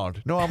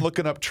around? No, I'm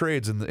looking up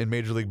trades in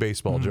Major League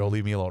Baseball, Joe.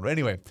 Leave me alone.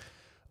 Anyway,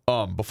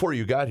 before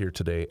you got here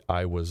today,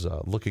 I was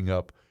looking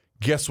up,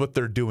 guess what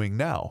they're doing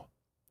now?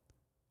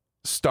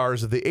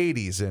 Stars of the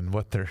 80s and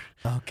what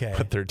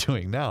they're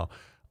doing now.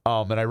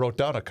 And I wrote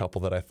down a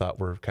couple that I thought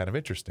were kind of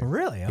interesting.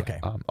 Really? Okay.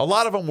 A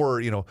lot of them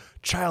were,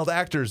 child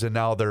actors, and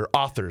now they're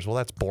authors. Well,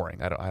 that's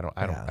boring. I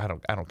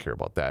don't care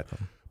about that.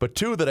 But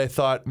two that I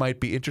thought might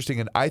be interesting,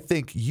 and I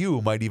think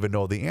you might even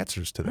know the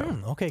answers to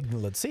them. Okay,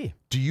 let's see.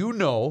 Do you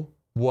know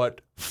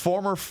what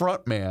former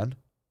frontman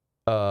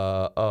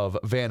of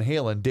Van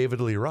Halen,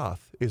 David Lee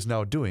Roth, is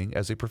now doing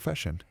as a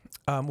profession?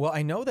 Well,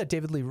 I know that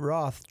David Lee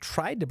Roth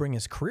tried to bring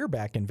his career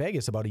back in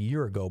Vegas about a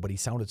year ago, but he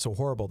sounded so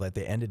horrible that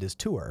they ended his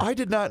tour. I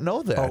did not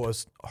know that. Oh, it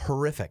was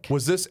horrific.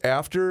 Was this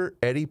after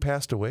Eddie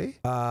passed away?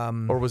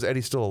 Or was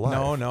Eddie still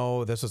alive?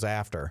 No, this was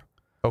after.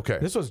 Okay.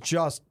 This was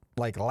just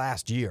like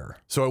last year.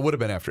 So it would have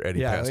been after Eddie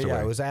passed away.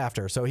 Yeah, it was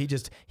after. So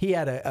he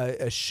had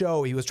a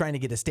show. He was trying to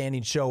get a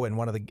standing show in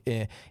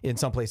in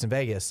some place in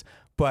Vegas,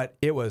 but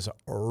it was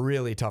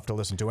really tough to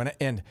listen to.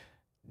 And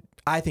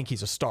I think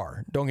he's a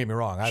star. Don't get me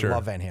wrong. I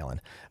love Van Halen.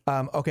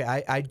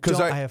 Okay,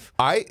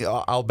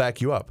 I'll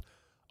back you up.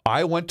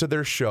 I went to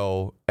their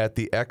show at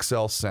the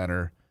XL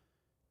Center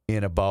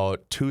in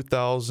about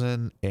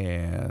 2000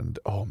 and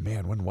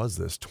when was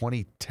this?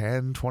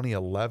 2010,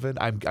 2011?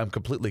 I'm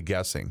completely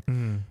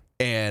guessing.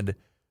 And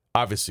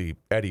obviously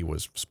Eddie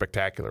was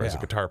spectacular as a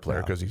guitar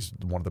player because he's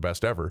one of the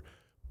best ever.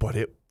 But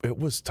it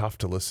was tough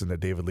to listen to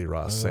David Lee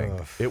Roth sing.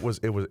 It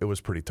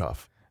was pretty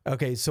tough.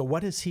 Okay, so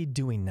what is he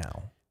doing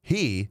now?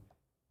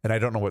 And I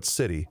don't know what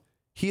city,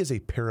 he is a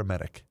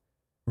paramedic.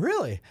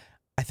 Really?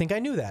 I think I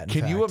knew that.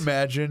 Can you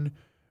imagine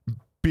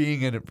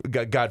being in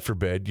God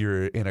forbid,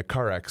 you're in a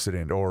car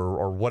accident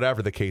or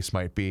whatever the case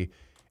might be,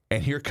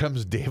 and here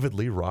comes David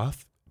Lee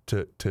Roth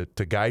to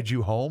guide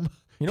you home?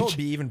 You know what would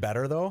be even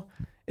better, though,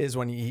 is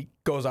when he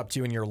goes up to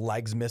you and your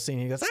leg's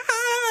missing, and he goes,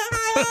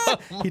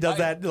 he does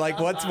that, like,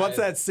 what's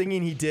that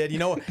singing he did? You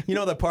know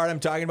the part I'm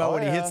talking about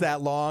when he hits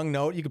that long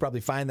note? You could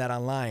probably find that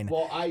online.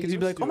 Well, because you'd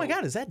be like, oh my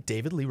God, is that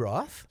David Lee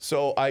Roth?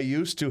 So I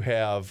used to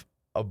have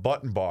a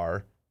button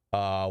bar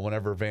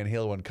whenever Van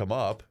Halen would come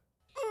up.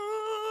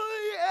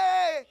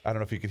 I don't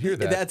know if you could hear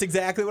that. That's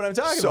exactly what I'm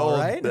talking about,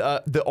 right?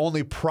 The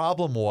only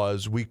problem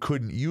was we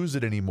couldn't use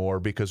it anymore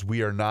because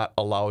we are not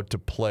allowed to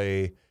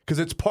play, because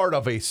it's part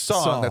of a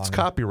song that's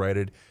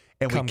copyrighted,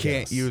 and we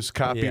can't use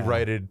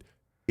copyrighted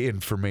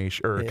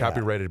information or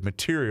copyrighted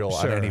material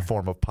on any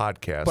form of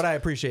podcast. But I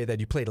appreciate that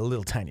you played a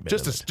little tiny bit.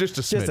 Just a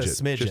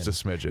smidgen. Just a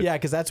smidgen. Yeah,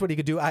 because that's what he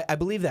could do. I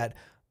believe that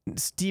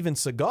Steven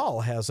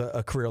Seagal has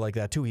a career like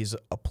that too. He's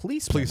a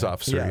police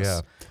officer,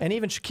 yes. And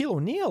even Shaquille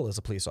O'Neal is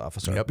a police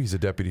officer. Yep, he's a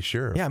deputy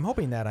sheriff. Yeah, I'm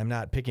hoping that I'm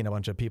not picking a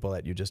bunch of people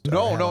that you just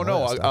no.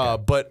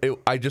 Okay. But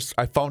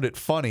I found it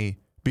funny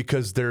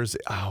because there's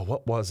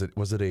what was it?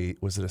 Was it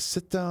a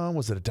sit down?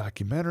 Was it a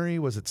documentary?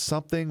 Was it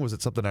something? Was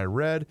it something I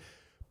read?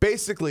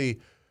 Basically,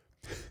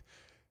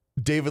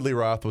 David Lee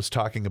Roth was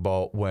talking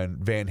about when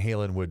Van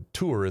Halen would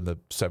tour in the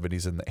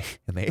 70s and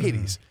the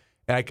 80s.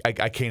 And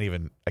I can't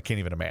even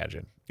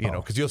imagine,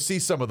 because you'll see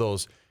some of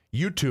those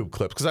YouTube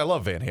clips, because I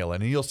love Van Halen,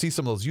 and you'll see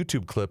some of those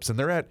YouTube clips, and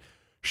they're at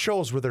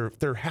shows where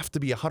there have to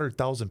be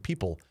 100,000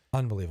 people.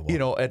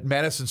 Unbelievable. At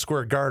Madison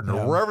Square Garden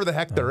or wherever the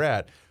heck they're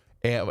at.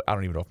 And I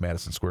don't even know if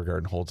Madison Square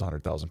Garden holds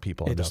 100,000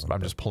 people.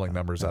 I'm just pulling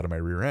numbers out of my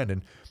rear end.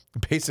 And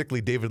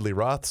basically, David Lee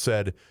Roth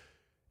said,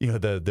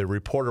 the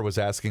reporter was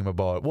asking him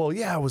about,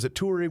 was it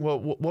touring?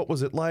 What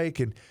was it like?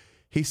 And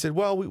he said,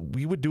 well,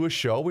 we would do a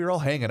show. We were all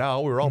hanging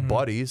out. We were all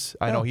buddies.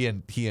 I know he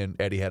and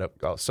Eddie had a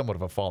somewhat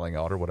of a falling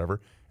out or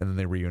whatever, and then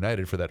they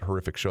reunited for that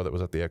horrific show that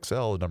was at the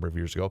XL a number of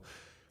years ago.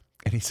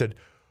 And he said,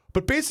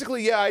 but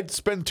basically, I'd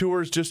spend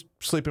tours just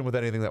sleeping with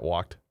anything that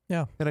walked.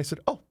 Yeah. And I said,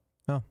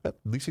 at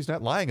least he's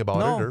not lying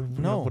about it or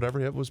whatever.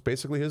 It was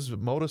basically his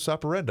modus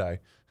operandi.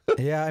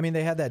 Yeah, I mean,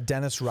 they had that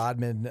Dennis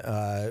Rodman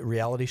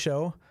reality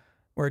show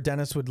where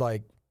Dennis would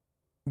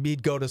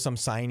he'd go to some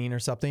signing or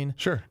something.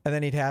 Sure. And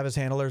then he'd have his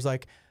handlers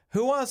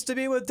who wants to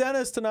be with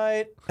Dennis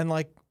tonight? And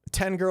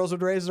 10 girls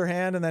would raise their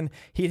hand, and then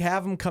he'd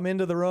have them come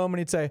into the room and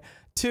he'd say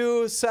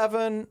 2,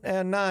 7,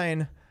 and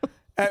 9.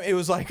 And it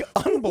was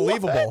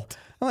unbelievable. What?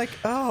 I'm like,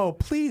 oh,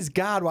 please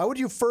God, why would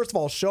you first of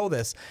all show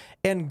this?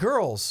 And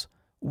girls,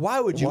 why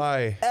would you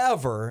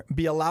ever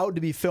be allowed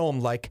to be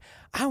filmed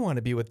I want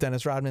to be with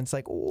Dennis Rodman? It's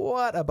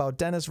what about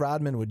Dennis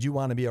Rodman would you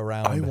want to be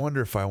around? I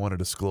wonder if I want to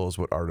disclose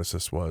what artist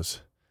this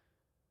was.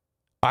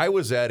 I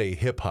was at a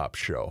hip hop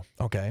show.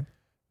 Okay.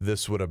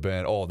 this would have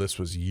been, this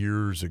was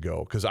years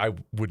ago, because I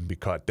wouldn't be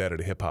caught dead at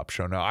a hip hop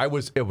show. Now, it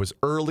was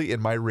early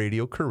in my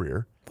radio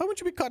career. Why would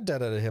you be caught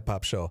dead at a hip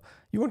hop show?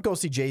 You wouldn't go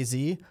see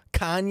Jay-Z?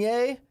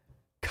 Kanye?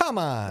 Come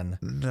on.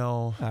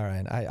 No. All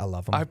right. I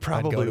love them. I'd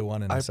go to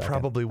one in a second.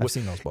 Probably would. I've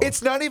seen those both.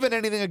 It's not even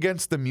anything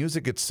against the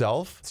music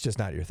itself. It's just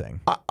not your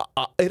thing.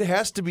 It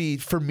has to be,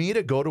 for me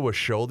to go to a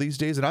show these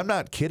days, and I'm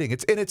not kidding.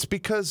 It's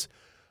because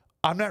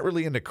I'm not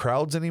really into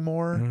crowds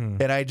anymore,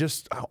 and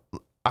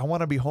I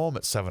want to be home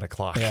at 7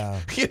 o'clock. Yeah.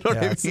 You know what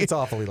I mean? It's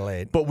awfully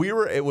late. But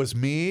it was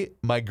me,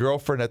 my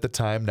girlfriend at the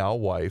time, now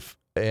wife,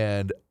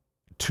 and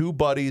 2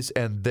 buddies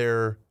and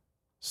their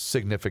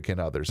significant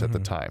others at the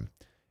time.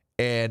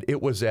 And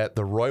it was at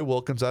the Roy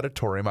Wilkins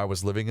Auditorium. I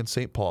was living in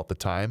St. Paul at the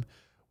time.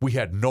 We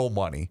had no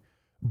money,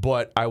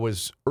 but I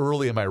was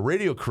early in my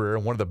radio career,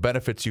 and one of the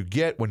benefits you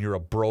get when you're a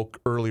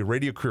broke early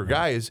radio career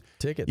guy is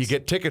tickets. You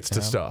get tickets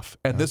to stuff.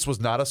 And this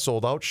was not a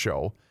sold-out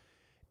show.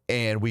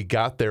 And we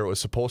got there. It was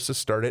supposed to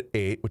start at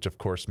 8, which, of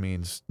course,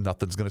 means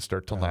nothing's going to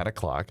start till 9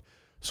 o'clock.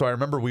 So I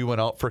remember we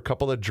went out for a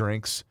couple of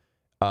drinks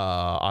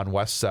on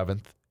West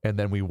 7th, and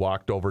then we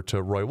walked over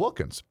to Roy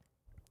Wilkins.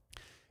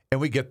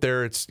 And we get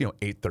there. It's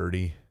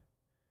 8:30.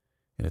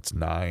 And it's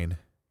 9.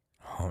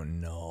 Oh,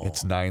 no.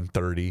 It's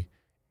 9:30.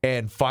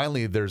 And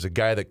finally, there's a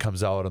guy that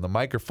comes out on the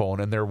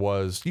microphone, and there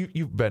was,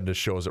 you've been to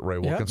shows at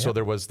Roy Wilkins, so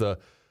there was not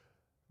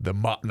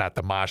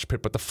the mosh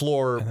pit, but the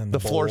floor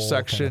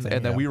section, kind of thing,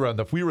 and then we were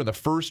in the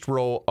first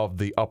row of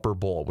the upper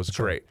bowl. It was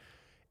great.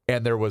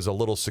 And there was a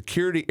little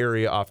security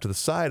area off to the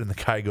side, and the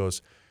guy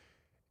goes,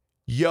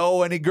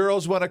 "Yo, any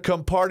girls want to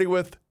come party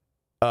with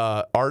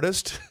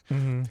artist?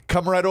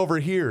 Come right over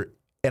here."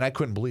 And I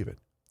couldn't believe it.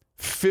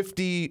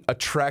 50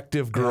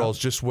 attractive girls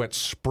just went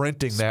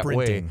sprinting that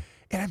way.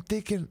 And I'm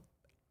thinking,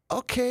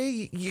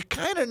 okay, you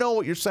kind of know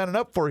what you're signing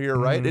up for here,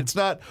 right? It's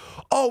not,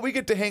 we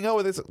get to hang out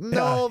with this.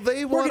 No,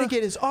 we're going to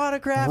get his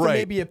autograph and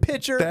maybe a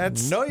picture.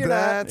 No, you're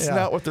not. That's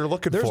not what they're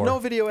looking for. There's no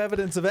video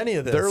evidence of any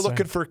of this. They're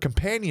looking for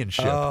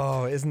companionship.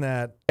 Oh, isn't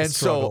that a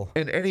struggle?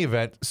 So, in any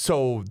event, it's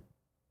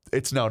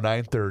now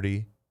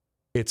 9:30.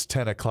 It's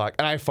 10 o'clock.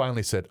 And I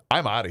finally said,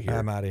 I'm out of here.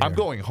 I'm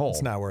going home.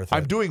 It's not worth it.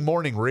 I'm doing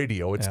morning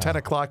radio. It's 10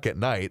 o'clock at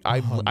night.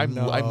 I'm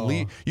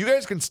leaving. You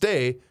guys can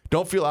stay.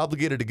 Don't feel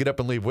obligated to get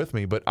up and leave with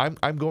me, but I'm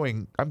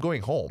going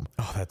home.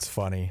 Oh, that's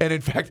funny. And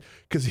in fact,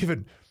 because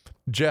even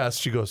Jess,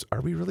 she goes,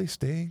 Are we really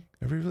staying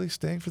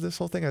for this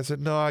whole thing? I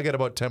said, no, I got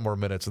about 10 more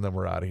minutes and then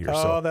we're out of here.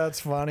 Oh, that's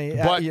funny.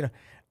 But,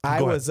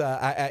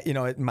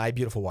 my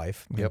beautiful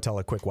wife. I'm going to tell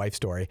a quick wife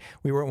story.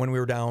 When we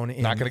were down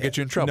in, not going to get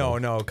you in trouble.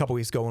 No. A couple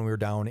weeks ago when we were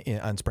down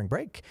on spring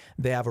break,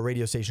 they have a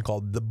radio station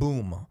called The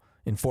Boom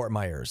in Fort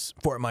Myers,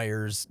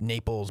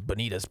 Naples,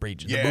 Bonita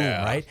Springs. The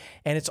Boom, right?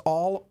 And it's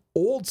all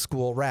old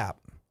school rap.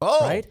 Oh,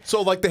 right?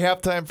 So like the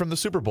halftime from the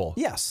Super Bowl.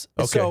 Yes.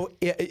 Okay. So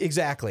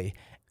exactly.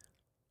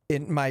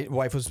 My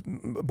wife was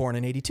born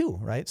in 82,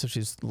 right? So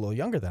she's a little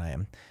younger than I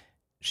am.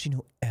 She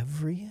knew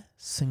every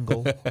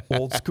single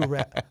old school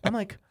rap. I'm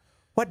like,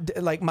 what?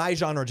 Like my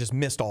genre just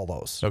missed all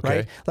those,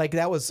 right? Like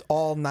that was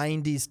all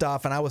 90s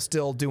stuff, and I was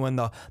still doing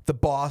the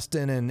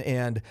Boston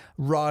and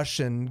Rush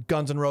and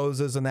Guns N'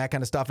 Roses and that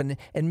kind of stuff, and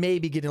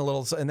maybe getting a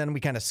little, and then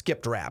we kind of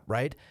skipped rap,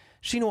 right?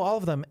 She knew all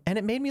of them, and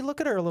it made me look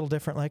at her a little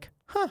different, like,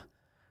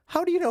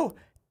 how do you know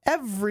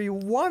every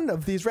one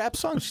of these rap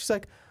songs? She's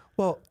like,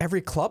 well, every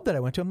club that I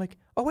went to. I'm like,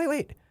 oh,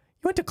 wait.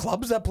 You went to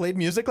clubs that played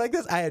music like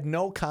this? I had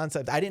no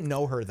concept. I didn't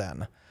know her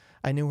then.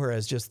 I knew her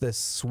as just this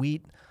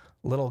sweet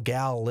little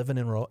gal living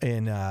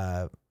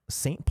in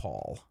St.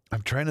 Paul.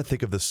 I'm trying to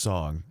think of this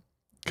song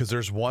because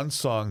there's one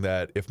song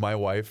that if my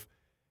wife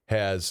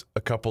has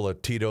a couple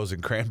of Tito's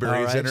and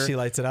cranberries in her, she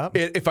lights it up.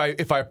 If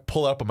I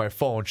pull it up on my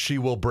phone, she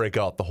will break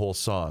out the whole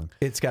song.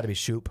 It's got to be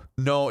Shoop.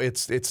 No,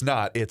 it's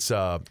not. It's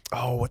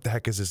what the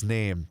heck is his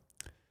name?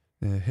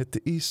 Hit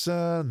the East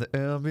Side, the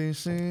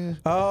LBC.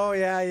 Oh,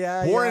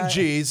 yeah. Warren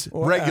G's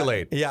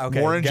Regulate. Yeah,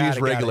 okay. Warren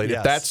G's Regulate. Yes.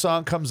 If that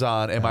song comes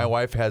on and my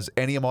wife has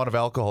any amount of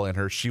alcohol in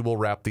her, she will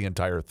rap the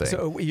entire thing.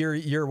 So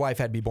your wife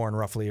had to be born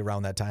roughly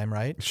around that time,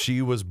 right?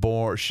 She was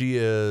born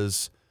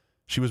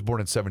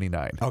in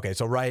 79. Okay,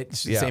 so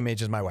same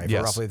age as my wife.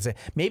 Yes. Roughly the same.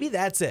 Maybe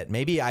that's it.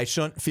 Maybe I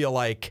shouldn't feel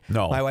like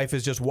my wife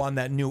is just one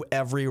that knew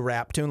every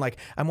rap tune. Like,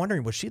 I'm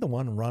wondering, was she the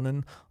one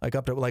running like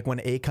up to like when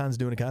Akon's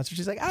doing a concert?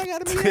 She's like, I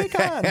got to meet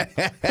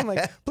Akon. I'm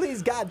like,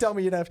 please, God, tell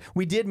me you'd have.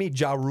 We did meet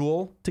Ja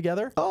Rule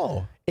together.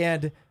 Oh.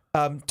 And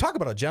talk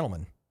about a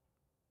gentleman.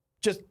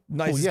 Just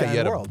nicest guy in the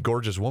world. You had a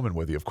gorgeous woman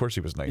with you. Of course he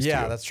was nice to you.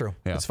 Yeah, that's true.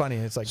 Yeah. It's funny.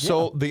 It's like,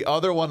 So the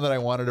other one that I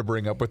wanted to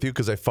bring up with you,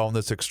 because I found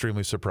this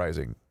extremely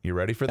surprising. You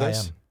ready for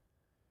this? I am.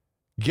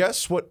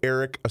 Guess what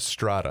Eric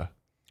Estrada,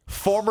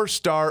 former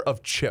star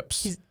of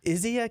Chips.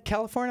 Is he at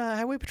California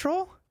Highway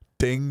Patrol?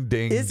 Ding,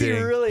 ding, ding. Is he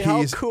really?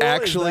 How He's cool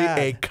actually is that?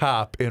 a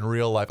cop in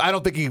real life. I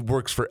don't think he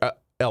works for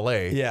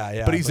L.A.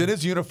 Yeah. But he's in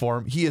his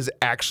uniform. He is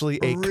actually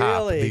a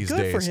cop these Good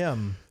days. Good for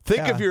him.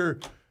 Think of your...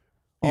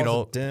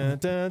 Dun,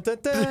 dun, dun,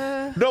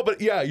 dun. No,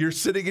 but yeah, you're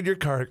sitting in your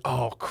car.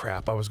 Oh,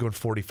 crap. I was going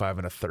 45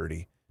 and a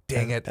 30.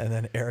 dang it. And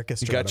then Eric You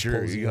Estrada got your,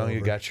 pulls you know, over.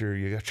 you got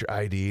your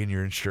ID and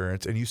your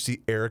insurance, and you see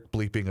Eric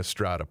bleeping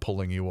Estrada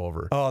pulling you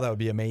over. Oh, that would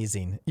be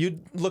amazing.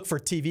 You'd look for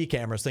TV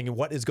cameras thinking,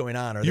 what is going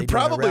on? Are You they doing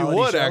a probably reality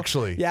would, show?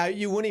 actually. Yeah,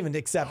 you wouldn't even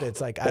accept it.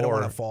 It's like, I don't Or-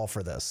 want to fall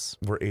for this.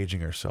 We're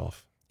aging ourselves.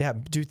 Yeah,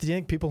 do you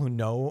think people who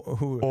know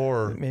who...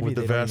 Or maybe would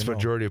the they don't vast even know.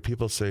 majority of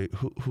people say,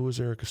 who is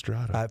Eric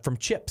Estrada? From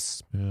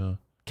CHIPS, Yeah.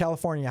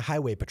 California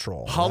Highway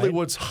Patrol. right?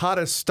 Hollywood's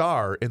hottest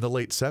star in the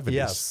late 70s,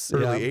 Yes,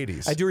 early yeah.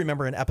 80s. I do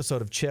remember an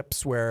episode of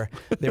CHIPS where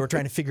they were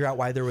trying to figure out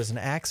why there was an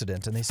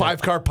accident, and they said,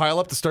 5-car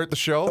pileup to start the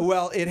show?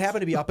 well, it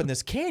happened to be up in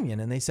this canyon,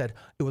 and they said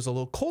it was a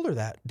little colder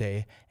that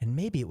day, and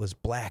maybe it was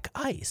black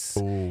ice.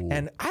 Ooh.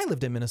 And I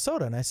lived in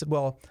Minnesota, and I said,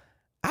 well,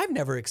 I've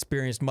never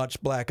experienced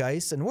much black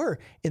ice, and we're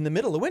in the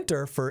middle of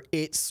winter for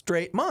 8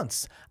 straight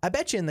months. I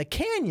bet you in the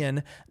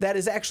canyon that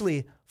is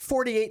actually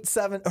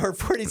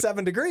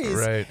 47 degrees.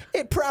 Right.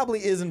 It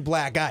probably isn't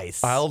black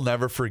ice. I'll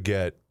never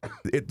forget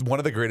one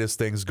of the greatest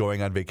things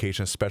going on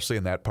vacation, especially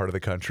in that part of the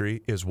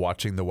country, is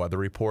watching the weather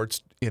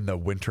reports in the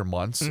winter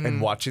months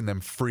and watching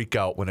them freak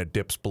out when it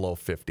dips below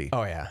 50.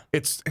 Oh yeah,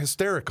 It's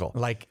hysterical.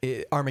 like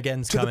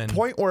Armageddon's To coming. the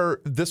point where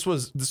this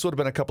would have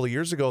been a couple of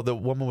years ago, the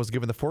woman was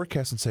giving the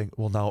forecast and saying,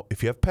 well, now,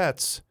 if you have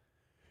pets,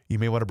 you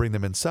may want to bring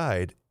them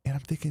inside. And I'm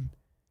thinking,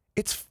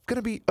 it's going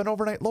to be an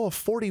overnight low of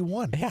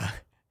 41. Yeah.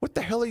 What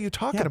the hell are you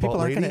talking Yeah, about,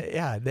 people aren't lady? gonna.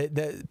 Yeah,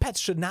 the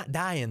pets should not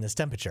die in this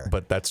temperature.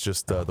 But that's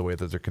just the way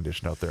that they're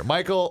conditioned out there.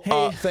 Michael,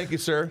 Hey. thank you,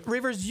 sir.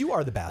 Reavers, you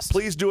are the best.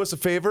 Please do us a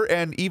favor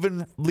and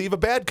even leave a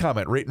bad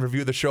comment. Rate and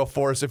review the show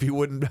for us if you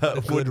wouldn't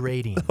Good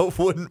rating.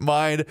 wouldn't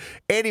mind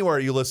anywhere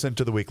you listen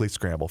to the Weekly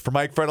Scramble. For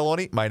Mike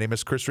Fredoloni, my name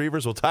is Chris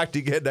Reavers. We'll talk to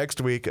you again next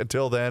week.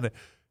 Until then,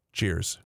 cheers.